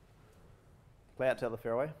 Play out to the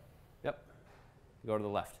fairway. Yep. Go to the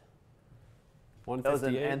left. That was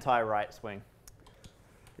an 158. anti-right swing.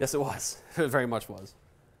 Yes, it was. It very much was.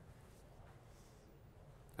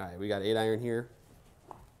 All right, we got 8 iron here.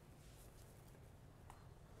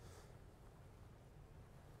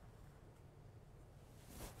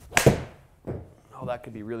 Oh, that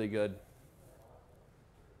could be really good.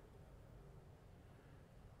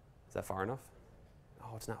 Is that far enough?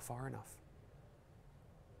 Oh, it's not far enough.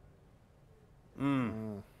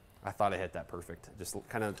 I thought I hit that perfect. Just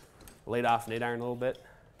kind of laid off an 8 iron a little bit.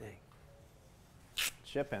 Dang.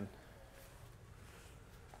 Chipping.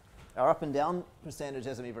 Our up and down percentage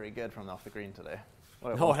hasn't been very good from off the green today.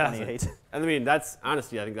 What, No, it 128? hasn't. I mean, that's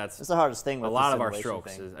honestly, I think that's It's the hardest thing with a lot the of our simulation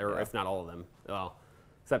strokes, thing. or Yeah. if not all of them. Well,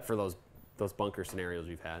 except for those bunker scenarios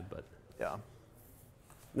we've had, but Yeah.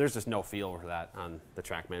 there's just no feel for that on the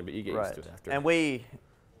TrackMan. But you get used to it after. And we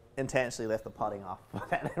intentionally left the putting off for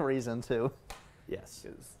that reason too. yes.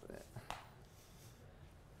 'Cause,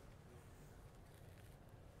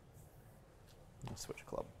 switch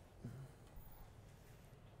club.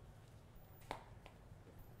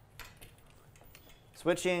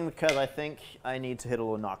 Switching because I think I need to hit a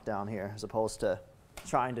little knockdown here as opposed to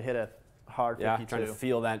trying to hit a hard 52. Yeah, trying to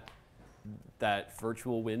feel that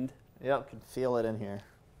virtual wind. Yep, can feel it in here.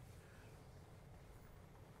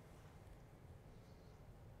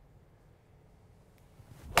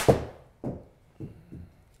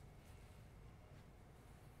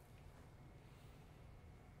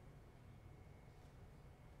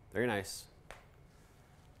 Very nice.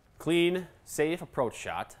 Clean, safe approach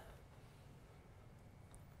shot.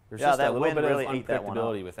 There's Yeah, just that a little wind bit really of ate that one up.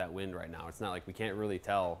 unpredictability with that wind right now. It's not like we can't really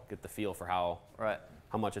get the feel for how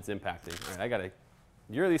much it's impacting. All right,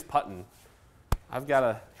 you're at least putting. I've got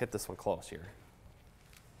to hit this one close here.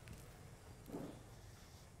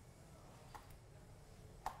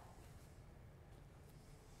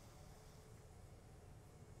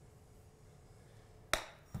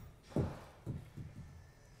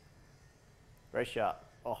 Great shot.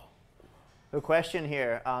 Oh. The question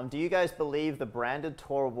here, do you guys believe the branded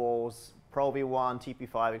tour balls, Pro V1,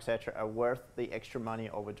 TP5, etc., are worth the extra money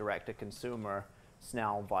over direct-to-consumer,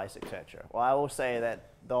 Snell, Vice, etc.? Well, I will say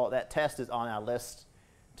that that test is on our list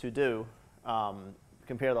to do,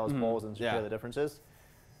 compare those balls and compare the differences.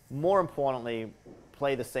 More importantly,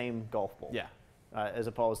 play the same golf ball. Yeah. As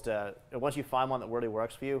opposed to, once you find one that really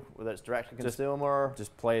works for you, whether it's direct-to-consumer.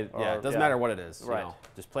 Just play, it doesn't matter what it is. Right. You know,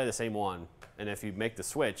 just play the same one. And if you make the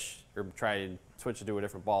switch or try and switch to do a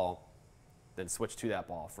different ball, then switch to that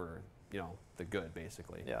ball for, the good,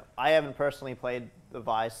 basically. Yeah, I haven't personally played the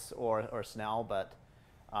Vice or Snell, but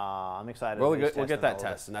I'm excited. Well, to at least we'll get test that them a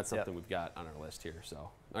little test, bit. and that's Yep. something we've got on our list here.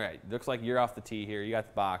 So, all right, looks like you're off the tee here. You got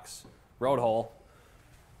the box, road hole.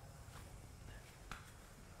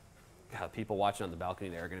 God, people watching on the balcony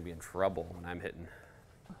there are going to be in trouble when I'm hitting.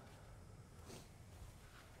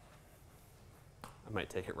 I might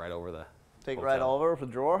take it right over the Take it hotel. right over for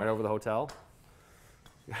the drawer. Right over the hotel.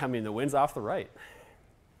 I mean, the wind's off the right.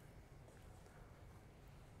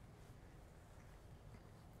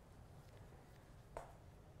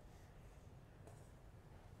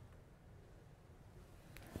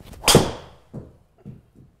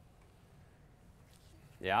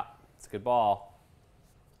 Yeah, it's a good ball.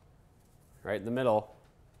 Right in the middle.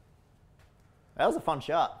 That was a fun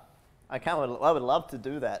shot. I would love to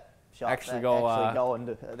do that shot actually go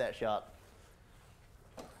into that shot.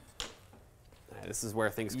 This is where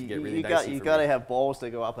things can get really dicey. You got to have balls to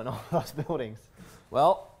go up in all those buildings.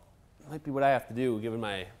 Well, might be what I have to do given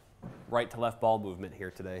my right to left ball movement here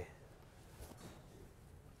today.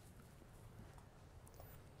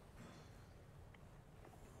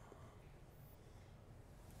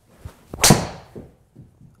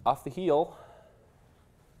 Off the heel.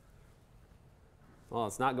 Well,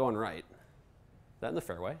 it's not going right. Is that in the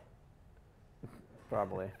fairway?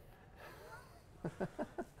 Probably.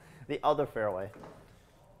 The other fairway.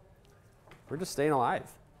 We're just staying alive.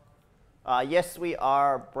 Yes, we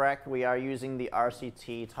are, Breck. We are using the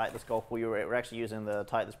RCT Titleist Golf. We're actually using the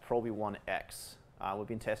Titleist Pro V1X. We've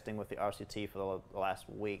been testing with the RCT for the last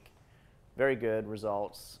week. Very good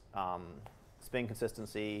results. Spin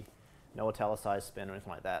consistency, no italicized spin or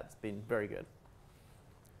anything like that. It's been very good.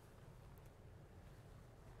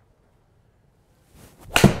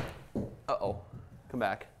 Uh-oh. Come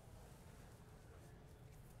back.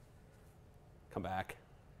 Come back.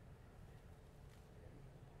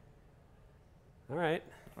 All right.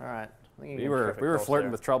 All right. I think We were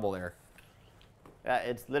flirting with trouble there. Yeah,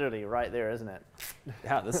 it's literally right there, isn't it?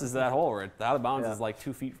 Yeah, this is that hole where the out of bounds is like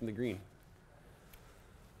 2 feet from the green.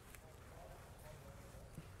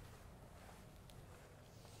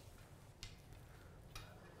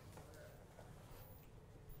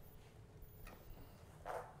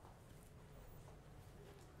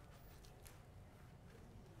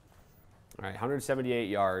 All right, 178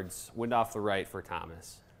 yards, wind off the right for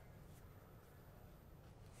Thomas.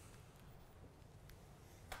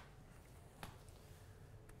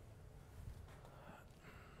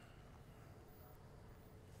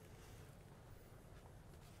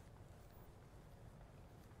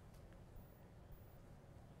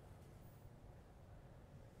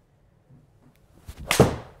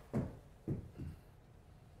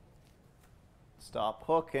 Stop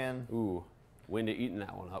hooking. Ooh, wind eating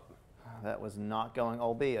that one up. That was not going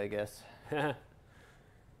OB, I guess.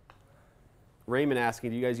 Raymond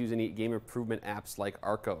asking, do you guys use any game improvement apps like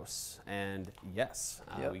Arcos? And yes,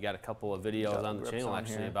 we got a couple of videos on the channel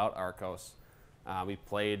actually about Arcos. We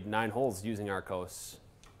played 9 holes using Arcos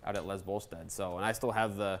out at Les Bolstead. So, and I still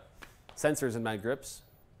have the sensors in my grips.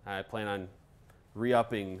 I plan on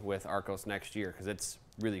re-upping with Arcos next year because it's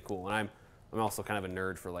really cool. And I'm also kind of a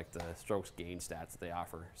nerd for like the strokes gain stats that they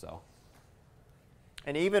offer. So.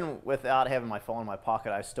 And even without having my phone in my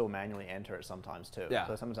pocket, I still manually enter it sometimes too. Yeah.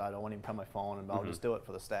 So sometimes I don't want to even put my phone, and I'll just do it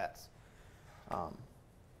for the stats. Well,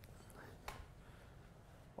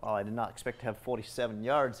 I did not expect to have 47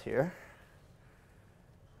 yards here.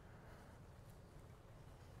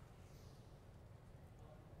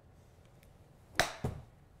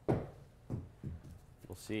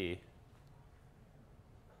 We'll see.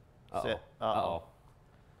 Uh-oh. Uh-oh.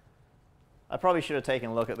 I probably should have taken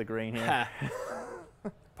a look at the green here.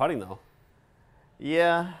 Putting though.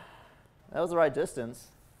 Yeah, that was the right distance.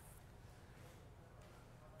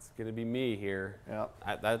 It's gonna be me here. Yep.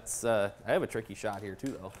 I have a tricky shot here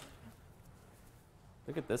too though.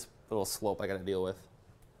 Look at this little slope I gotta deal with.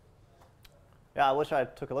 Yeah, I wish I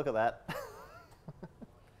took a look at that.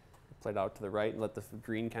 Played out to the right and let the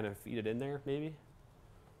green kind of feed it in there, maybe.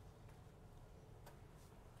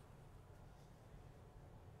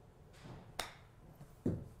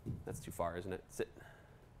 That's too far, isn't it? Sit.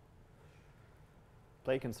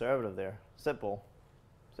 Play conservative there. Simple.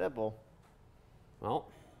 Simple. Well,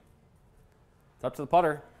 it's up to the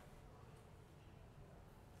putter.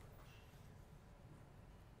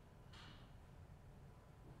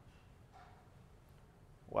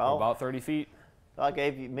 Well, we're about 30 feet. I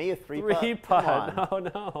gave me a three putt. Three putt. Oh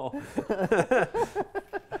no.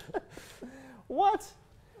 What?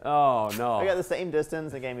 Oh no. I got the same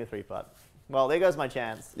distance and gave me a 3 putt. Well, there goes my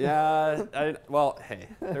chance. Yeah. Well, hey,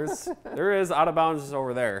 there is out of bounds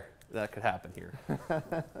over there that could happen here.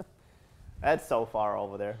 That's so far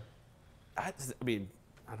over there. I mean,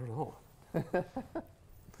 I don't know.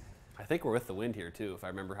 I think we're with the wind here too. If I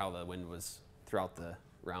remember how the wind was throughout the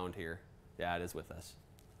round here. Yeah, it is with us.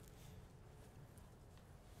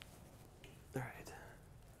 All right.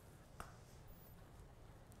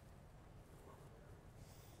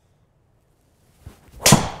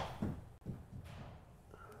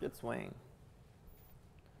 Good swing.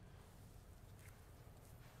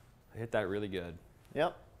 I hit that really good.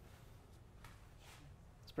 Yep.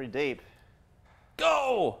 It's pretty deep.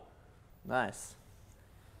 Go! Nice.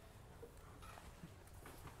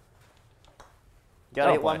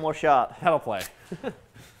 Gotta hit one more shot. That'll play.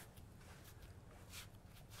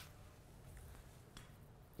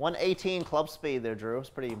 118 club speed there, Drew. It's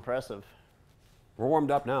pretty impressive. We're warmed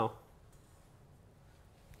up now.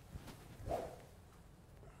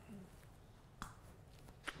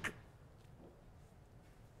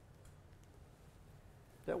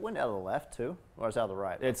 that wind out of the left too, or is it out of the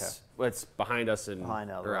right? It's behind us and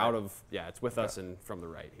or out of it's with us and from the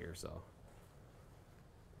right here. So.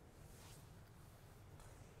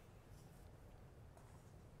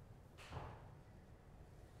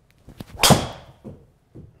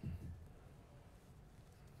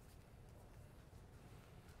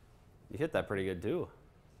 You hit that pretty good too.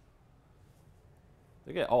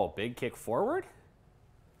 Look at big kick forward.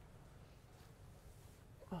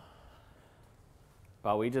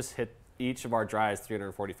 Well, we just hit each of our drives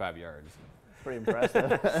 345 yards. Pretty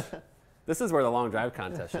impressive. This is where the long drive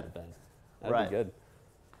contest should have been. That'd be good.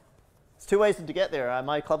 It's 2 ways to get there.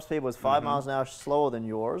 My club speed was 5 miles an hour slower than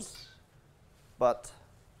yours, but.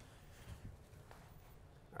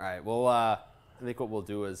 All right. Well, I think what we'll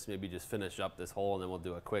do is maybe just finish up this hole, and then we'll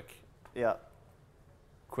do a quick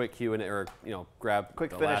Q&A, or grab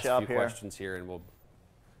the last few questions here, and we'll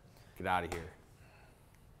get out of here.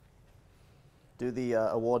 Do the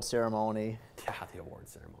award ceremony. Yeah, the award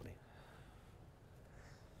ceremony.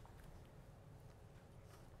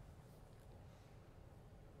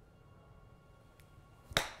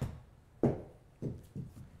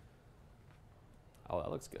 Oh, that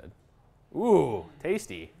looks good. Ooh,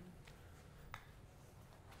 tasty.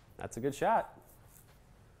 That's a good shot.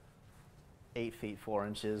 8 feet 4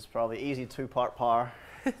 inches, probably easy 2-part par.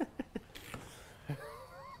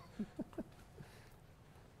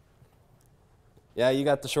 Yeah, you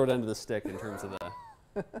got the short end of the stick in terms of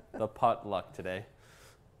the putt luck today.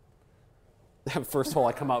 First hole,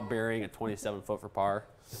 I come out burying at 27 foot for par.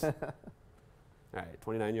 All right,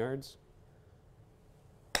 29 yards.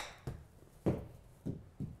 Good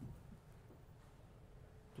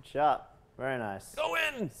shot. Very nice. Go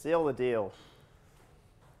in! Seal the deal.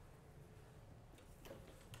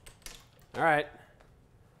 All right.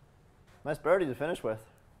 Nice birdie to finish with.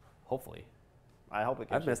 Hopefully. I hope it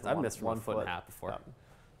gets I've missed from 1 foot and a half before.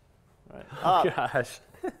 Right. Oh, gosh.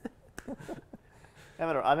 I'm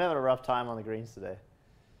having a rough time on the greens today.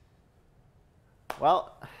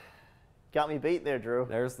 Well, got me beat there, Drew.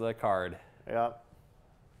 There's the card. Yep.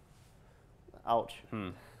 Ouch. All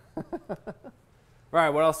right,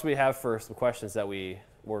 what else do we have for some questions that we're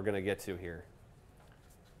going to get to here?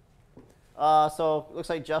 So looks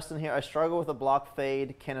like Justin here. I struggle with a block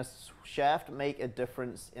fade. Can a shaft make a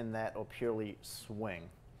difference in that, or purely swing?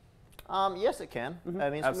 Yes, it can. I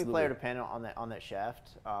mean, it's going to be player dependent on that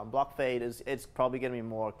shaft. Block fade it's probably going to be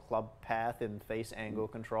more club path and face angle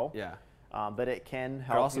control. Yeah. But it can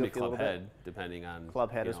help. Could also you be club head, depending on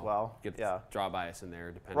club head as well. Get draw bias in there,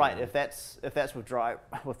 depending. Right. On If that's with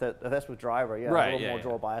driver, yeah, right, a little more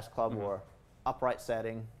draw bias club, or upright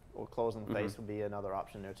setting, or closing the face would be another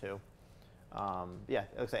option there too. Yeah,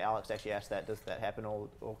 it looks like Alex actually asked that. Does that happen all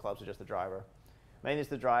clubs, or just the driver? Mainly it's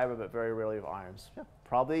the driver, but very rarely with irons. Yeah,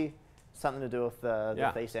 probably something to do with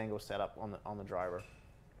the face angle setup on the driver.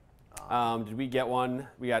 Did we get one?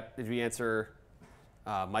 Did we answer?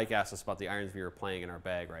 Mike asked us about the irons we were playing in our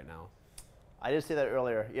bag right now. I did see that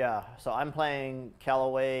earlier. Yeah, so I'm playing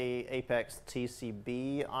Callaway Apex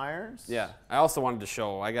TCB irons. Yeah, I also wanted to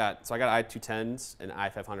show. I got I-210s and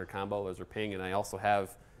I-500 combo. Those are ping, and I also have.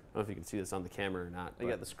 I don't know if you can see this on the camera or not. You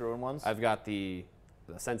got the screw-in ones? I've got the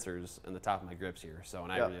sensors in the top of my grips here,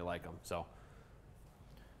 and I really like them. So.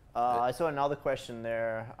 I saw another question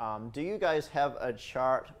there. Do you guys have a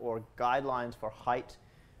chart or guidelines for height,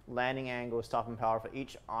 landing angle, stopping power for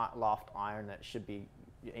each loft iron that should be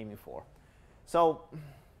aiming for? So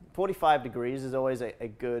 45 degrees is always a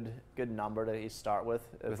good number to start with.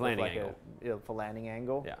 Landing angle. For landing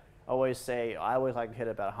angle. Yeah. I always like to hit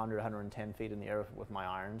about 100, 110 feet in the air with my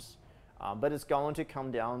irons. But it's going to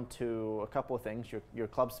come down to a couple of things, your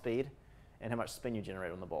club speed and how much spin you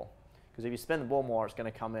generate on the ball. Because if you spin the ball more, it's going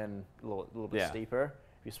to come in a little bit steeper.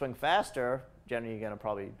 If you swing faster, generally you're going to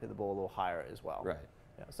probably hit the ball a little higher as well. Right.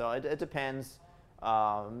 Yeah, so it depends.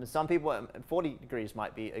 Some people, 40 degrees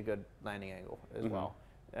might be a good landing angle as well.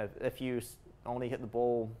 If you only hit the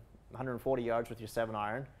ball 140 yards with your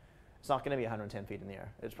 7-iron, it's not going to be 110 feet in the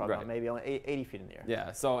air. It's probably maybe only 80 feet in the air.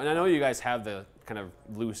 Yeah. So, and I know you guys have the kind of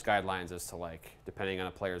loose guidelines as to, like, depending on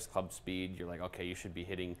a player's club speed, you're like, okay, you should be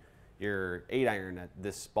hitting your 8-iron at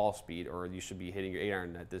this ball speed, or you should be hitting your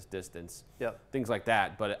 8-iron at this distance. Yep. Things like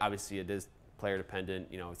that. But obviously, it is player dependent.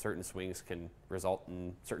 You know, certain swings can result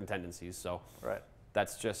in certain tendencies. So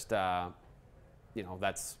that's just,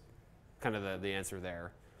 that's kind of the answer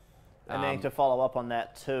there. And then to follow up on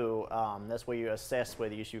that too, that's where you assess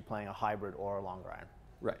whether you should be playing a hybrid or a longer iron.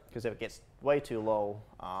 Right. Because if it gets way too low,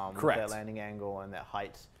 with that landing angle and that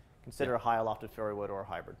height, consider a higher lofted fairway wood or a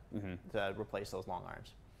hybrid to replace those long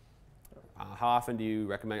irons. How often do you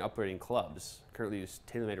recommend upgrading clubs? Currently use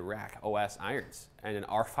TaylorMade rack, OS irons, and an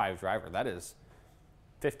R5 driver. That is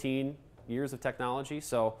 15 years of technology.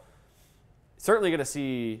 So certainly going to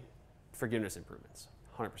see forgiveness improvements,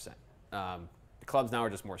 100%. The clubs now are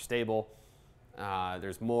just more stable.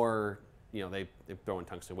 There's more, they throw in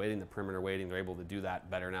tungsten weighting, the perimeter weighting. They're able to do that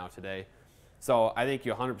better now today. So I think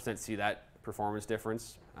you 100% see that performance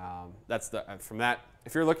difference. From that.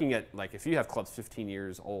 If you're looking at if you have clubs 15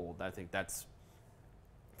 years old, I think that's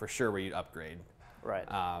for sure where you'd upgrade. Right.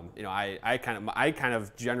 I kind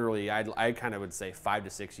of generally I kind of would say 5 to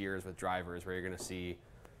 6 years with drivers where you're going to see,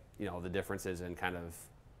 the differences in kind of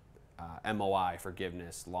MOI,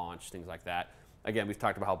 forgiveness, launch, things like that. Again, we've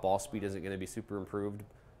talked about how ball speed isn't going to be super improved,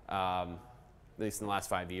 at least in the last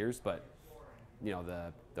 5 years, but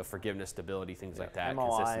the forgiveness, stability, things like that.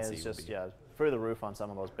 MOI consistency is just through the roof on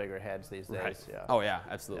some of those bigger heads these days. Right. Yeah. Oh yeah,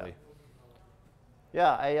 absolutely.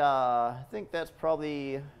 Yeah, I think that's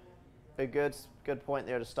probably a good point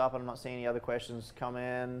there to stop. I'm not seeing any other questions come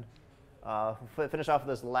in. Finish off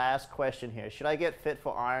with this last question here. Should I get fit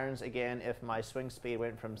for irons again if my swing speed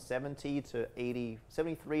went from 73 to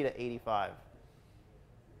 85?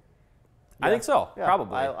 I think so. Yeah,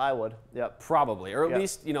 probably. I would. Yep. Probably, or at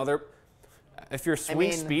least if your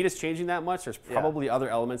swing speed is changing that much, there's probably other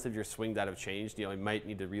elements of your swing that have changed. You might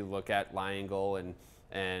need to relook at lie angle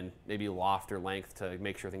and maybe loft or length to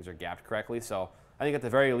make sure things are gapped correctly. So I think at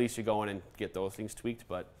the very least you go in and get those things tweaked.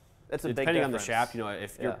 But that's a big depending on the difference. shaft,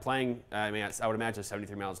 if you're playing, I would imagine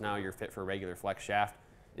 73 miles an hour, you're fit for a regular flex shaft.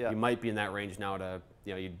 Yeah. You might be in that range now to,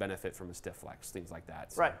 you'd benefit from a stiff flex, things like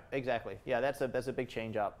that. So. Right, exactly. Yeah, that's a big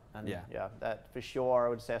change up. And yeah, that for sure I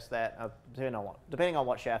would assess that depending on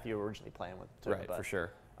what shaft you were originally playing with. Too, right, for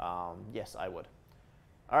sure. Yes, I would.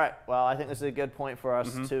 All right. Well, I think this is a good point for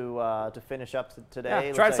us to finish up today.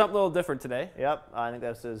 Yeah, tried something a little different today. Yep. I think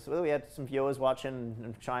we had some viewers watching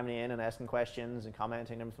and chiming in and asking questions and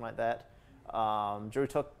commenting and everything like that. Drew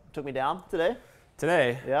took me down today.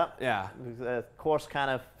 Today? Yeah. The course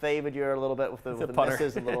kind of favored you a little bit with the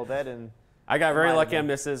misses a little bit, and I got very lucky on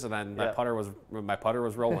misses, and then my putter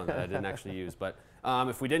was rolling that I didn't actually use. But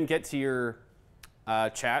if we didn't get to your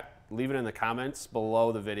chat, leave it in the comments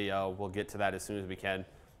below the video. We'll get to that as soon as we can.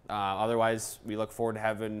 Otherwise, we look forward to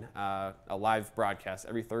having a live broadcast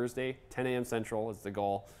every Thursday, 10 a.m. Central is the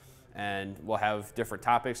goal, and we'll have different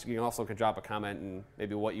topics. You also can drop a comment and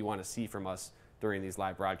maybe what you want to see from us during these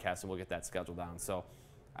live broadcasts, and we'll get that scheduled down. So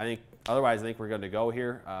I think we're good to go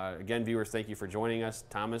here. Again, viewers, thank you for joining us.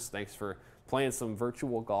 Thomas, thanks for playing some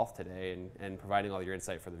virtual golf today and providing all your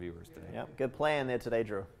insight for the viewers today. Yep, good playing there today,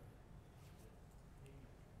 Drew.